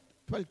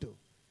 12:2.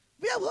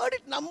 We have heard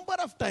it number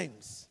of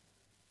times.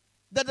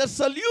 That the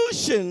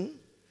solution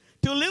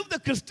to live the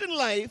Christian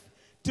life,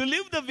 to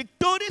live the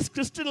victorious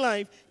Christian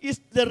life, is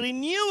the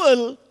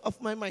renewal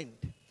of my mind.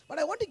 But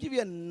I want to give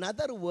you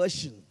another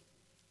version.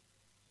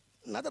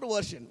 Another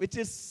version, which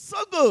is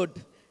so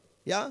good,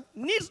 yeah,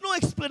 needs no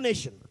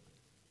explanation.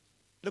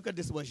 Look at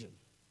this version.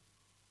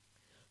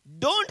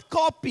 Don't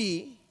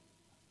copy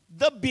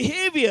the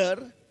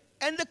behavior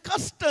and the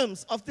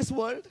customs of this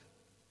world,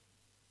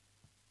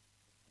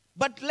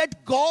 but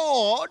let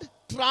God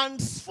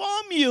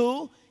transform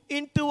you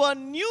into a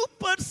new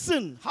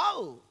person.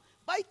 How?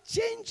 By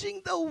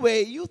changing the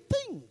way you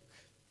think.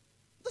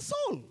 The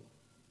soul.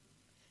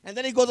 And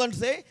then he goes on to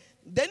say,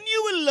 then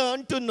you will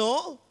learn to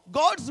know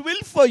God's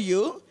will for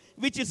you,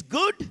 which is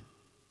good,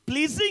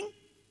 pleasing,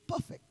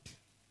 perfect.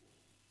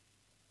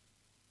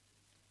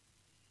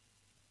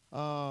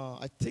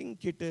 I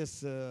think it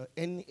is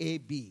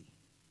NAB.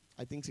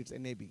 I think it's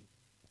NAB.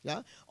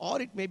 Yeah?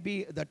 Or it may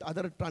be that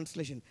other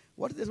translation.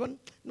 What is this one?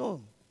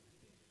 No.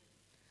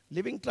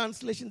 Living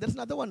Translation. There's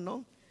another one,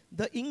 no?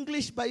 The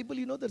English Bible,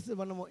 you know, there's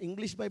one more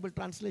English Bible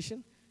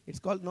translation. It's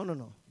called,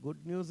 no.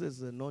 Good news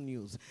is no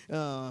news.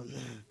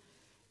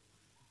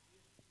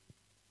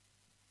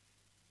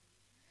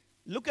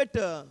 Look at,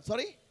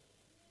 sorry?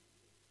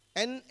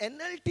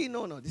 NLT,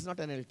 no, this is not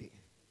NLT.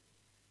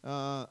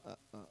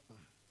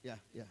 Yeah.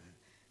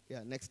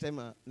 Next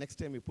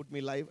time you put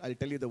me live, I'll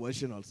tell you the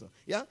version also.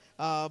 Yeah.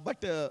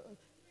 But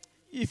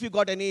if you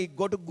got any,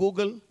 go to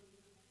Google,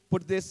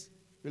 put this,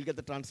 you'll get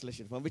the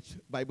translation from which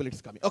Bible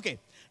it's coming. Okay.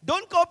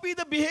 Don't copy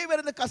the behavior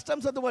and the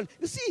customs of the world.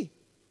 You see,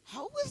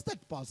 how is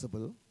that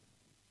possible?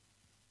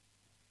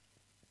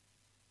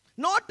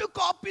 Not to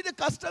copy the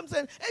customs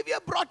and, hey, we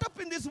are brought up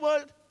in this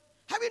world.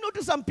 Have you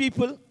noticed some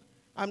people?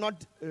 I'm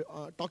not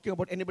talking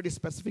about anybody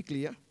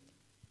specifically. Yeah?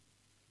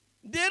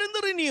 They're in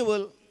the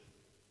renewal,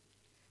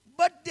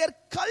 but their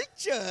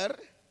culture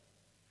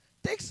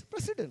takes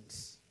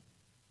precedence.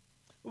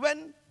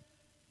 When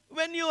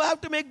you have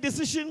to make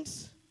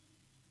decisions,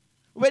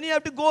 when you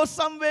have to go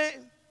somewhere,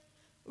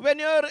 when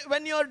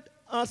your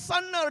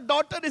son or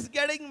daughter is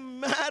getting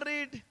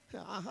married.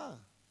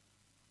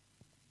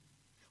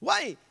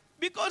 Why?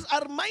 Because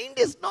our mind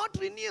is not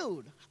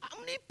renewed. How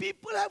many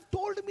people have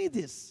told me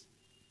this?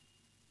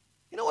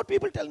 You know what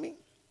people tell me?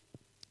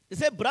 They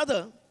say,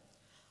 brother,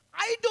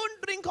 I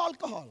don't drink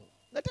alcohol.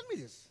 They tell me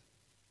this.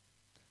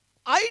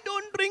 I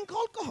don't drink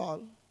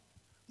alcohol,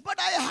 but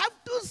I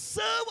have to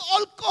serve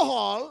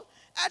alcohol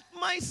at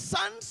my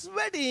son's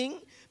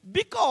wedding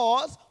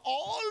because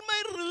all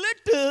my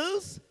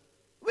relatives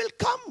will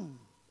come.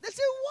 They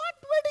say, what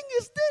wedding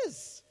is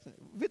this?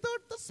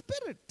 Without the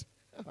Spirit.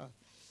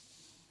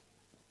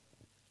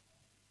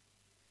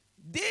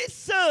 They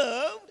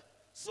served,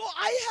 so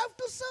I have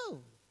to serve.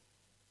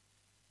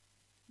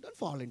 Don't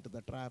fall into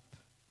the trap.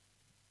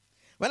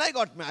 When I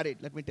got married,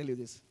 let me tell you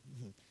this.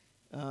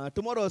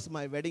 Tomorrow is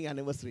my wedding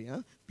anniversary.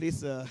 Huh?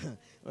 Please,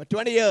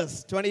 20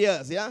 years,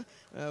 yeah?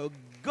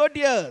 Good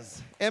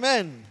years.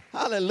 Amen.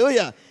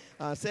 Hallelujah.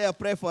 Say a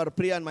prayer for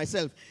Priya and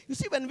myself. You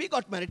see, when we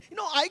got married,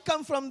 I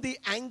come from the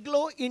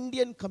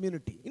Anglo-Indian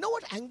community. You know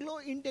what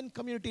Anglo-Indian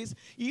community is?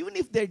 Even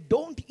if they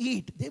don't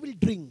eat, they will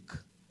drink.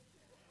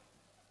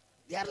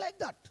 They are like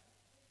that.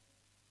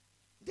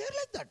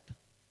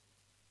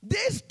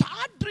 They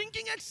start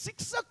drinking at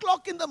 6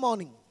 o'clock in the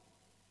morning.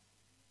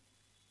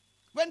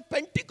 When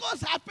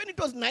Pentecost happened, it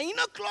was 9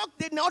 o'clock.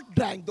 They not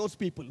drank, those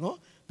people. No,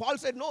 Paul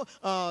said no.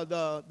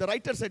 The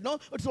writer said no.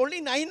 It's only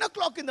 9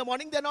 o'clock in the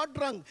morning. They're not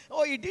drunk.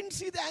 Oh, he didn't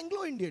see the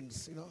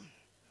Anglo-Indians.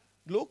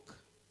 Look,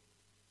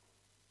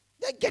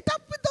 they get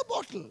up with the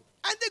bottle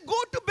and they go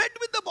to bed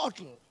with the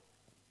bottle.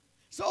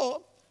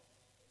 So,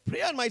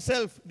 Priya and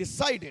myself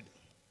decided.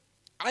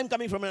 I'm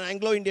coming from an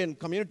Anglo-Indian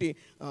community.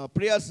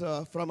 Priya's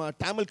from a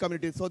Tamil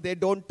community, so they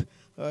don't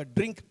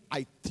drink,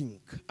 I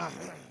think.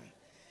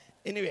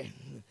 Anyway,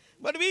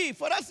 But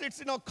for us,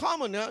 it's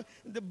common.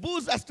 The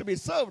booze has to be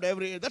served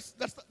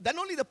then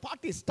only the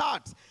party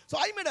starts. So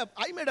I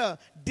made a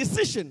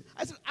decision.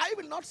 I said, I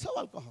will not serve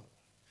alcohol.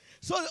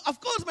 So, of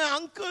course, my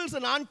uncles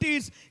and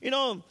aunties,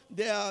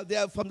 they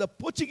are from the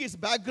Portuguese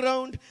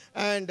background,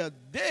 and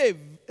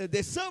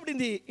they served in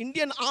the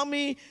Indian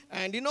army,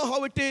 and you know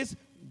how it is?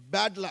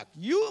 Bad luck.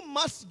 You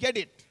must get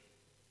it.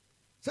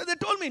 So they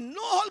told me,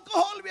 no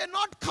alcohol, we are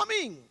not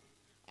coming.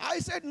 I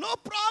said, no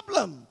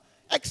problem.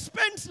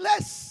 Expense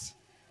less.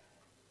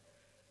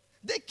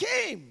 They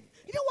came.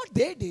 You know what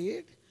they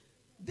did?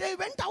 They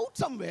went out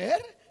somewhere,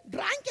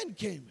 drank and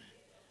came.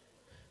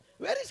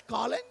 Where is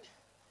Colin?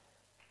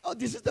 Oh,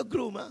 this is the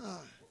groom. Huh?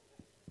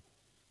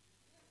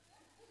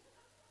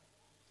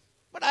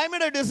 But I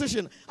made a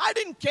decision. I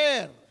didn't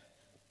care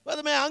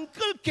whether my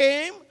uncle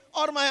came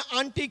or my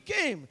auntie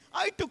came.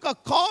 I took a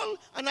call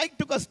and I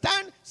took a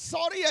stand.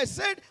 Sorry, I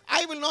said,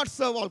 I will not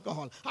serve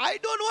alcohol. I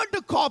don't want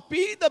to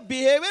copy the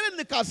behavior and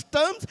the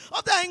customs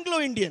of the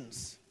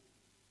Anglo-Indians.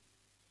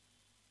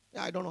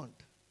 Yeah, I don't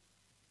want.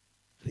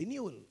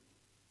 Renewal.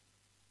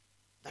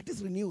 That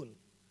is renewal.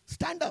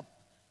 Stand up.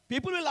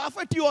 People will laugh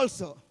at you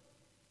also.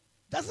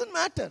 Doesn't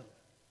matter.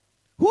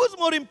 Who's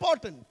more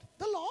important?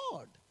 The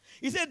Lord.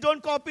 He said,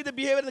 don't copy the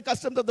behavior and the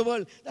customs of the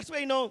world. That's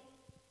why,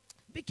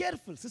 be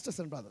careful, sisters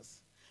and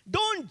brothers.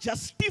 Don't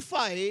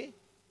justify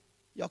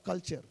your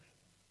culture.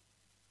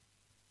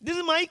 This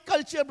is my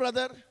culture,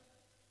 brother.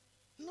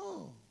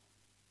 No.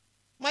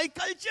 My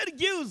culture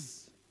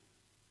gives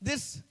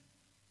this.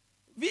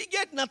 We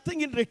get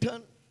nothing in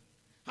return.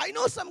 I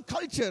know some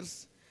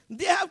cultures,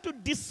 they have to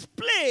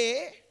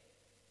display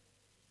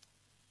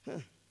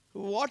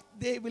what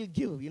they will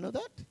give. You know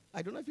that?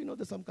 I don't know if you know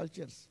some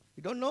cultures.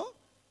 You don't know?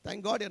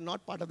 Thank God you're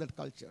not part of that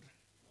culture.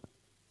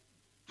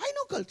 I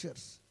know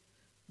cultures.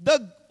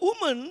 The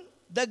woman,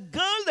 the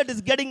girl that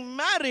is getting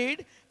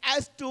married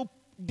has to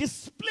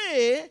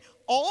display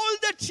all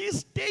that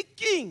she's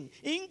taking,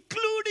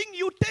 including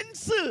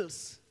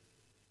utensils.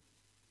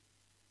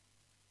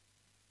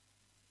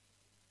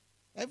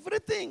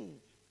 Everything.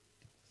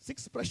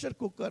 6 pressure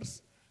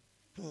cookers.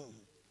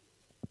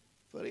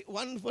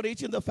 One for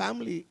each in the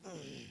family.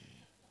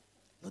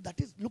 No,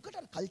 that is, look at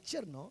our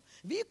culture, no?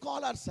 We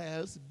call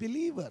ourselves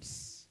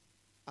believers.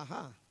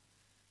 Aha.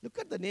 Look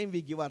at the name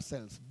we give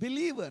ourselves.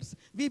 Believers.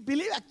 We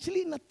believe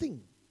actually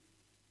nothing.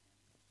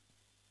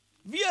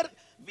 We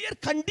are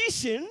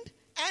conditioned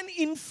and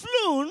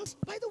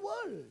influenced by the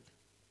world.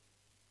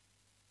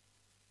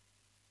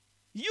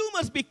 You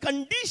must be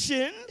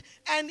conditioned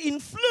and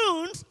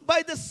influenced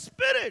by the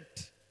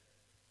Spirit.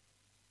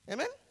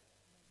 Amen?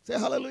 Say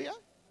hallelujah.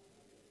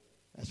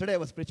 Yesterday I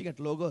was preaching at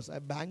Logos. I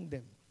banged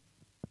them.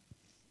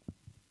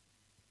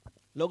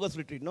 Logos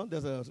retreat, no?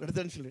 There's a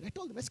residential retreat. I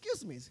told them,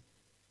 excuse me.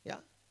 Yeah?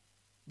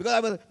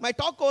 Because my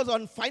talk was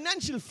on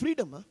financial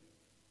freedom. Huh?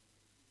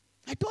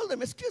 I told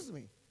them, excuse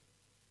me.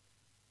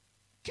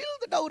 Kill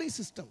the dowry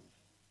system.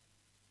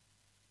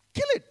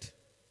 Kill it.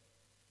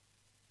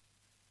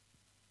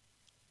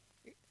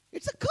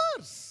 It's a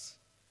curse.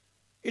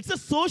 It's a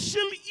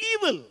social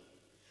evil.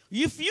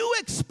 If you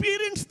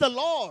experience the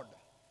Lord,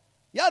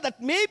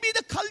 that may be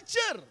the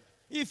culture.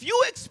 If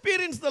you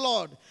experience the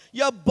Lord,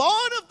 you're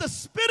born of the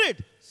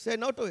Spirit, say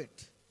no to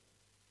it.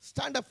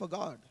 Stand up for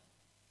God.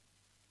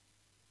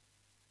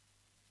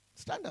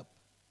 Stand up.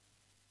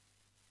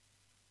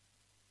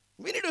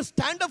 We need to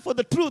stand up for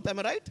the truth, am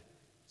I right?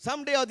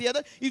 Someday or the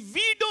other. If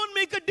we don't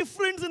make a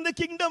difference in the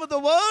kingdom of the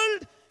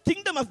world,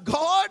 kingdom of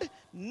God,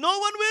 no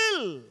one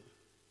will.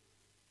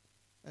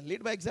 And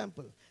lead by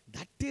example.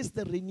 That is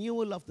the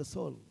renewal of the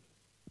soul.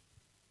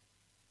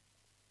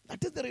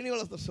 That is the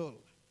renewal of the soul.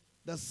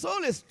 The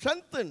soul is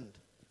strengthened.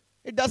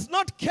 It does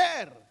not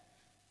care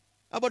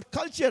about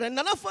culture. And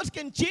none of us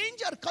can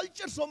change our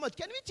culture so much.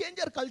 Can we change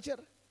our culture?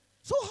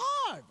 So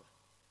hard.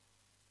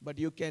 But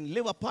you can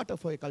live a part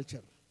of your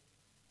culture.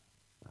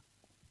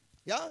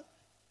 Yeah?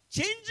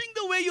 Changing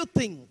the way you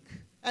think.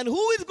 And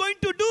who is going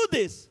to do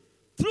this?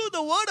 Through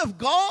the Word of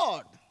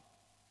God.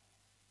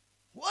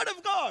 Word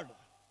of God.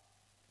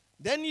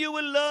 Then you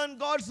will learn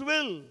God's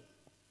will.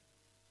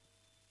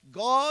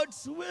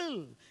 God's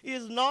will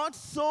is not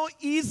so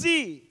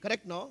easy.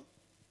 Correct, no?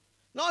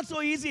 Not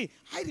so easy.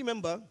 I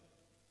remember.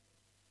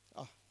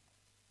 I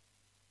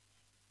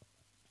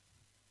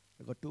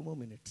got 2 more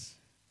minutes.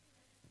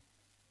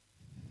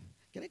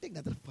 Can I take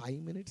another 5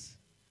 minutes?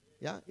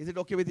 Yeah? Is it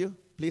okay with you?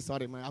 Please,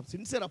 sorry. My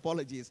sincere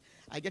apologies.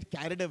 I get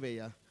carried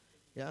away.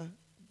 Yeah?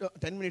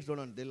 10 minutes,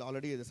 don't. They'll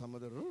already, there's some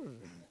other.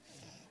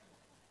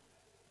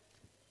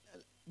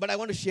 But I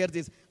want to share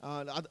this.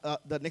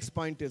 The next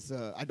point is,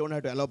 I don't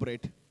have to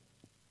elaborate.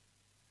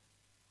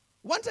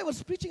 Once I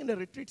was preaching in a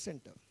retreat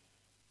center.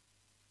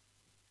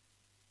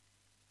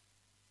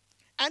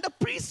 And a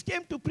priest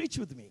came to preach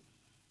with me.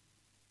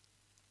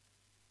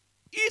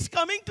 He's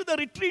coming to the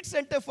retreat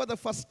center for the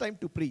first time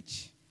to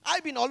preach.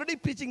 I've been already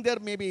preaching there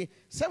maybe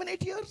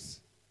 7-8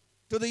 years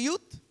to the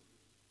youth.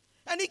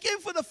 And he came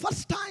for the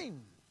first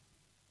time.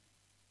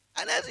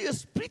 And as he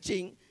was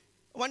preaching,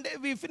 One day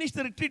we finished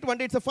the retreat. One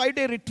day it's a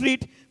 5-day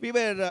retreat. We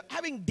were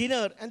having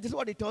dinner, and this is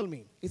what he told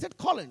me. He said,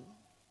 Colin,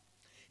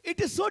 it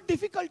is so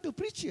difficult to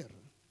preach here.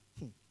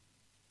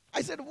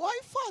 I said, why,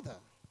 Father?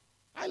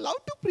 I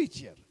love to preach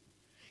here.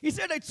 He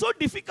said, it's so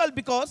difficult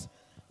because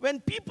when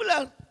people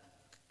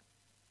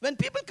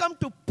come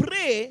to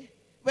pray,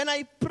 when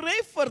I pray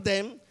for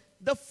them,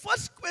 the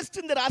first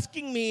question they're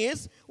asking me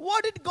is,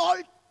 what did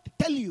God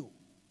tell you?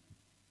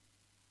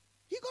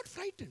 He got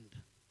frightened.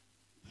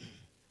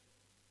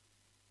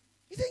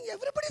 He's saying,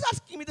 everybody's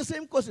asking me the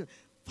same question.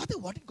 Father,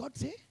 what did God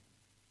say?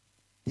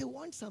 They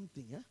want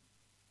something. Huh?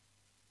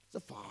 So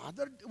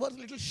Father was a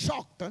little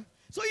shocked. Huh?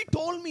 So he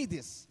told me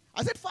this.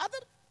 I said, Father,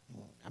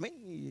 I mean,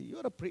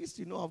 you're a priest.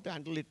 You know how to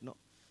handle it. No,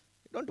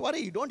 don't worry.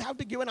 You don't have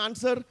to give an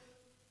answer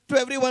to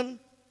everyone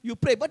you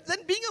pray. But then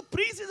being a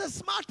priest is a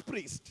smart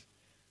priest.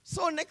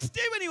 So next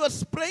day when he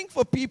was praying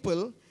for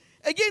people,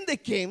 again they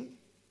came.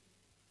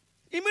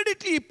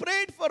 Immediately he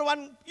prayed for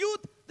one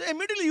youth.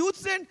 Immediately youth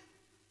said,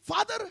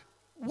 Father,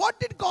 what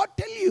did God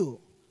tell you?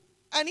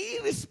 And he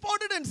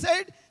responded and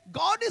said,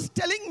 God is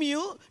telling me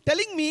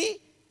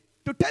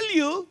to tell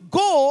you,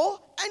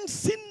 go and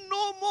sin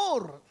no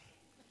more.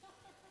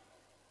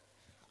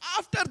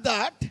 After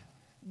that,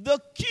 the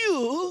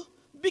queue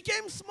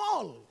became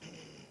small.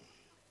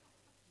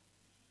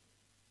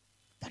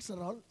 That's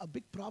a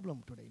big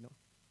problem today, you know.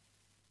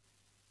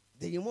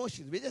 The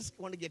emotions, we just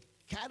want to get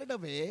carried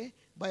away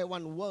by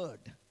one word.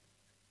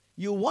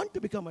 You want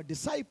to become a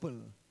disciple,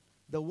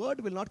 the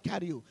word will not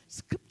carry you.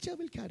 Scripture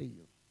will carry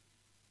you.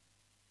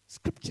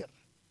 Scripture.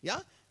 Yeah?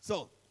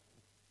 So,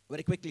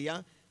 very quickly,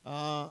 yeah?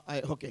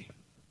 Okay.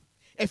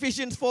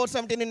 Ephesians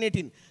 4:17 and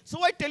 18.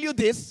 So I tell you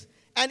this,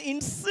 and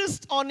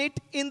insist on it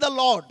in the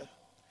Lord,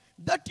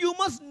 that you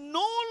must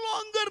no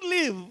longer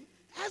live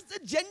as the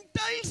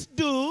Gentiles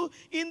do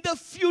in the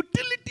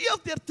futility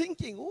of their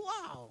thinking.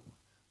 Wow.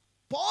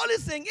 Paul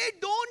is saying, hey,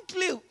 don't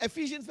live.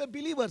 Ephesians were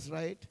believers,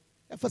 right?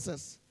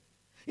 Ephesus.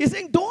 He's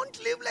saying,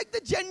 don't live like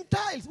the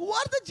Gentiles. Who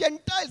are the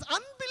Gentiles?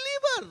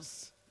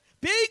 Unbelievers.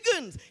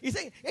 Pagans. He's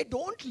saying, hey,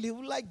 don't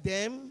live like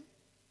them,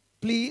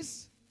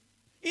 please.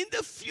 In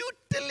the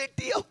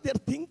futility of their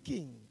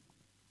thinking.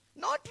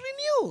 Not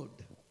renewed.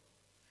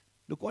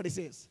 Look what he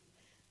says.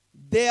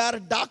 They are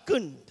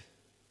darkened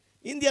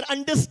in their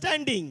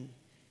understanding,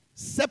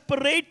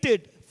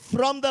 separated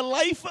from the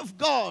life of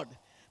God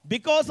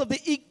because of the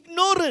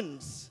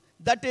ignorance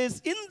that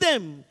is in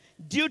them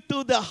due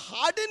to the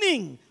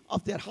hardening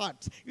of their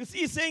hearts. You see,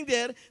 he's saying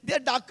there, they are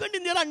darkened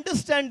in their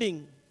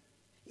understanding.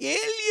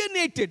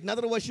 Alienated,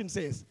 another version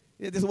says.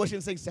 This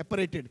version saying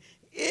separated.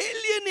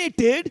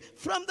 Alienated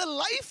from the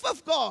life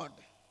of God.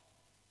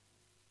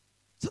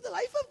 So the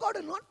life of God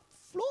will not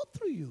flow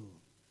through you.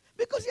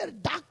 Because you are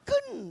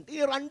darkened in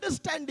your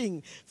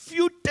understanding.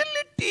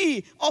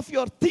 Futility of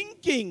your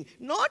thinking.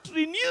 Not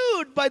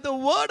renewed by the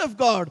word of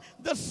God.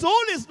 The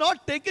soul is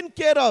not taken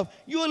care of.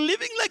 You are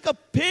living like a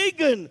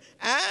pagan.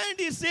 And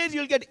he says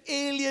you'll get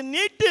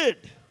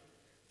alienated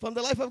from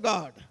the life of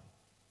God.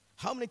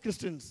 How many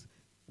Christians?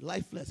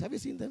 Lifeless. Have you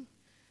seen them?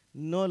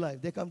 No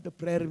life. They come to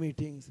prayer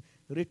meetings,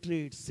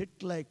 retreats,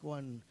 sit like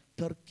one,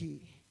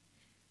 Turkey.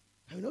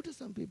 Have you noticed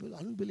some people?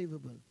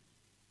 Unbelievable.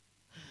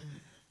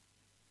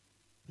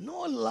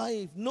 No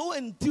life, no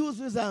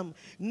enthusiasm,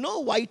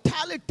 no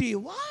vitality.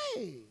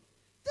 Why?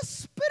 The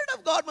Spirit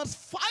of God must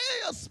fire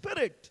your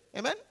spirit.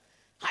 Amen?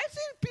 I've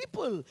seen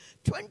people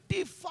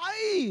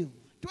 25,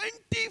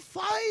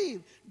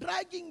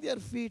 dragging their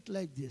feet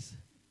like this.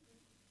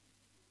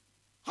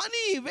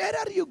 Honey, where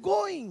are you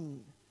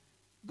going?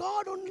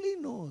 God only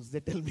knows, they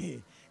tell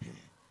me.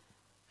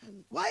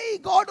 And why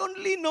God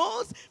only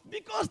knows?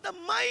 Because the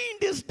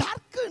mind is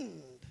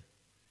darkened.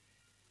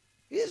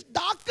 It's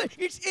darkened.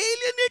 It's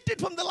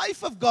alienated from the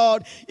life of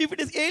God. If it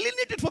is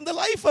alienated from the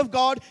life of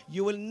God,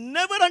 you will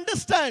never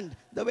understand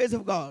the ways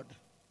of God.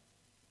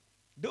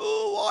 Do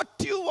what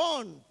you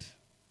want.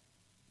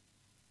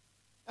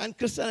 And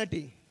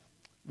Christianity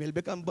will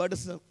become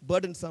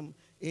burdensome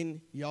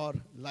in your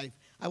life.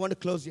 I want to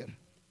close here.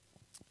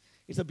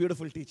 It's a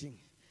beautiful teaching.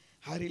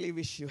 I really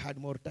wish you had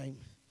more time.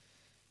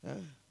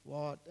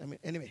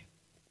 Anyway,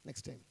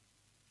 next time.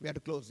 We have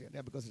to close here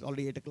because it's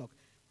already 8 o'clock.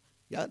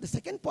 Yeah, the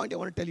second point I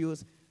want to tell you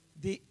is,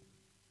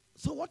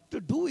 so what to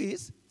do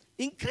is,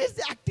 increase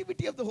the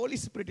activity of the Holy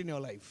Spirit in your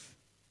life.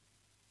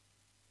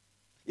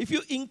 If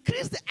you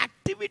increase the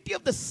activity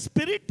of the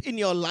Spirit in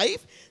your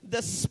life,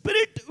 the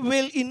Spirit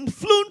will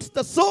influence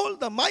the soul,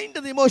 the mind,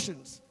 and the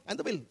emotions, and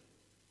the will.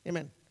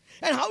 Amen.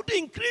 And how to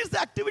increase the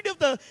activity of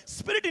the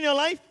Spirit in your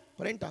life?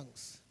 Pray in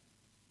tongues.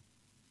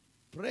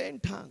 Pray in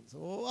tongues.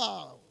 Oh,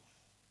 wow.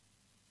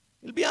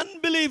 It'll be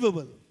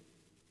unbelievable.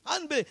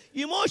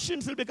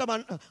 Emotions will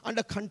become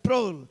under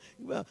control.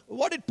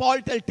 What did Paul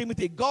tell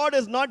Timothy? God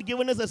has not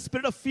given us a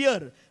spirit of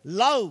fear,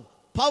 love,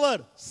 power,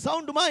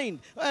 sound mind.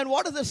 And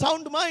what is the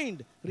sound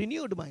mind?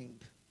 Renewed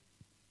mind.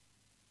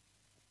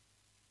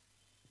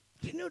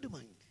 Renewed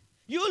mind.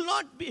 You will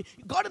not be,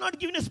 God has not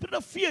given a spirit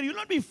of fear. You will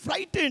not be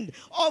frightened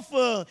of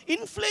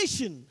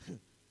inflation.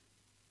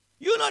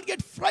 You will not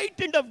get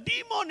frightened of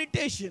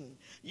demonetization.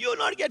 You will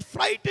not get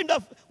frightened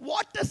of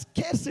water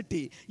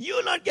scarcity. You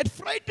will not get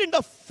frightened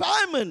of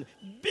famine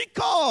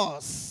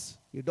because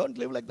you don't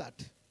live like that.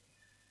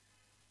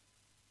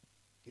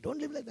 You don't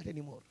live like that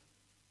anymore.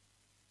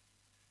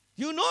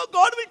 You know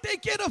God will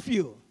take care of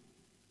you.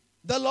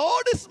 The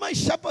Lord is my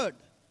shepherd.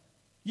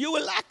 You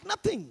will lack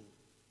nothing.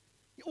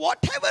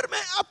 Whatever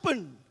may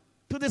happen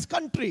to this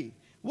country,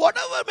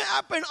 whatever may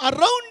happen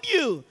around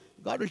you,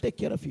 God will take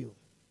care of you.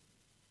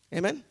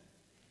 Amen?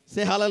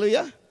 Say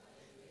hallelujah.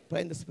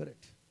 Pray in the Spirit.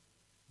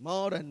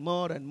 More and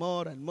more and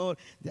more and more.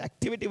 The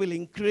activity will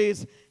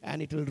increase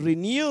and it will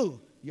renew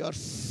your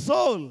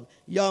soul.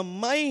 Your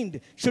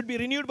mind should be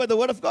renewed by the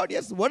Word of God.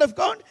 Yes, Word of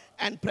God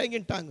and praying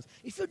in tongues.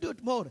 If you do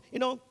it more,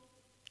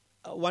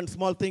 one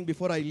small thing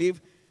before I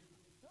leave.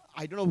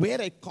 I don't know where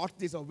I caught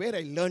this or where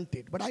I learned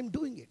it, but I'm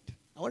doing it.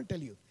 I want to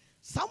tell you.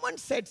 Someone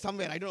said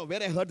somewhere, I don't know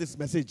where I heard this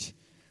message,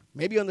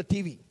 maybe on the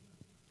TV,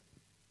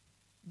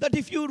 that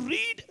if you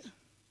read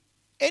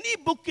any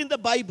book in the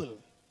Bible,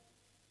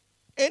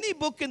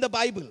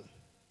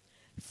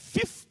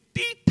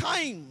 50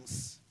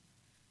 times,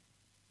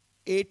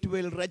 it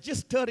will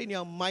register in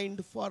your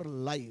mind for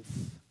life.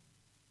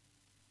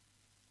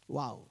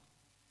 Wow.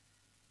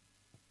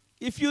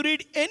 If you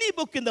read any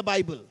book in the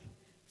Bible,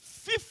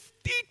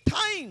 50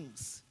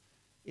 times,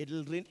 it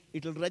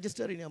will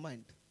register in your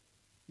mind.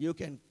 You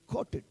can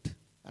quote it,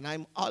 and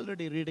I'm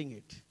already reading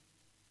it.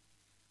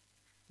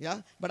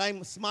 Yeah, but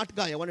I'm a smart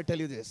guy. I want to tell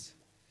you this.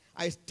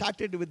 I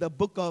started with the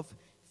book of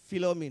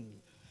Philemon.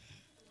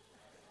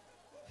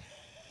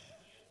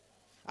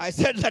 I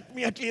said, let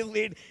me at least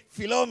read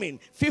Philemon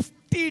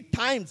 50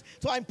 times.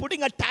 So I'm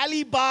putting a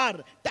tally bar,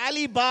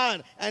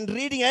 and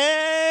reading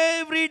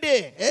every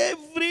day.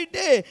 Every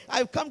day.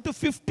 I've come to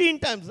 15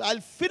 times. I'll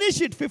finish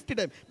it 50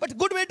 times. But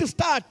good way to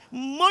start.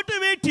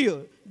 Motivate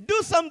you.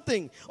 Do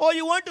something. Or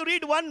you want to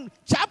read one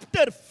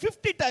chapter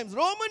 50 times.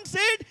 Romans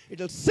said, it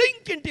will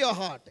sink into your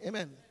heart.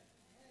 Amen.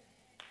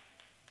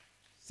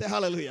 Say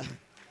hallelujah.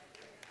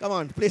 Come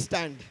on, please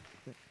stand.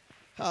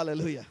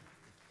 Hallelujah.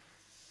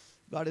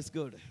 God is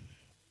good.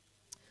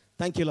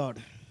 Thank you,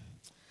 Lord.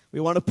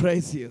 We want to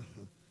praise you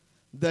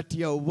that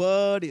your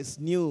word is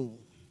new.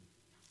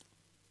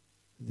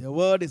 Your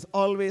word is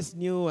always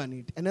new and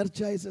it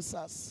energizes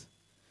us.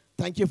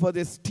 Thank you for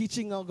this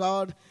teaching, oh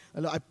God.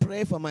 I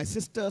pray for my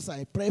sisters.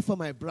 I pray for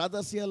my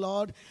brothers here,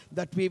 Lord,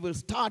 that we will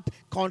start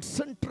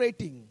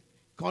concentrating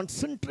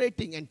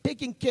and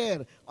taking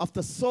care of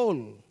the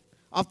soul,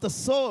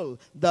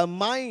 the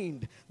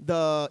mind,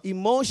 the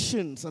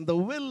emotions, and the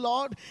will,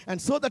 Lord,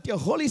 and so that your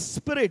Holy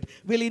Spirit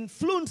will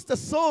influence the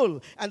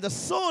soul, and the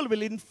soul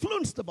will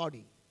influence the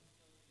body.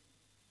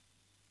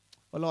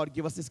 Oh, Lord,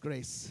 give us this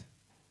grace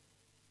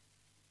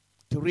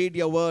to read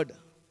your word,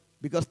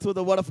 because through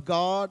the word of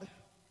God,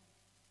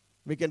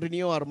 we can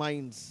renew our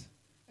minds,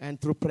 and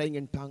through praying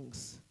in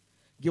tongues.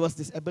 Give us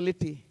this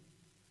ability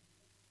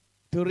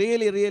to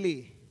really,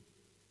 really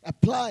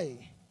apply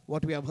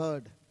what we have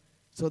heard,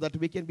 so that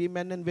we can be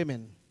men and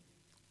women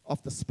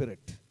of the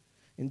Spirit.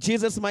 In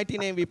Jesus' mighty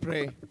name we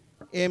pray.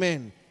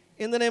 Amen.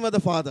 In the name of the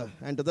Father,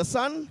 and of the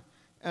Son,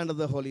 and of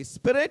the Holy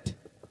Spirit.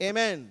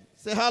 Amen.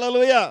 Say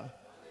hallelujah.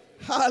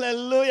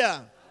 Hallelujah.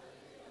 Hallelujah.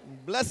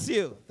 Bless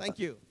you. Thank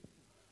you.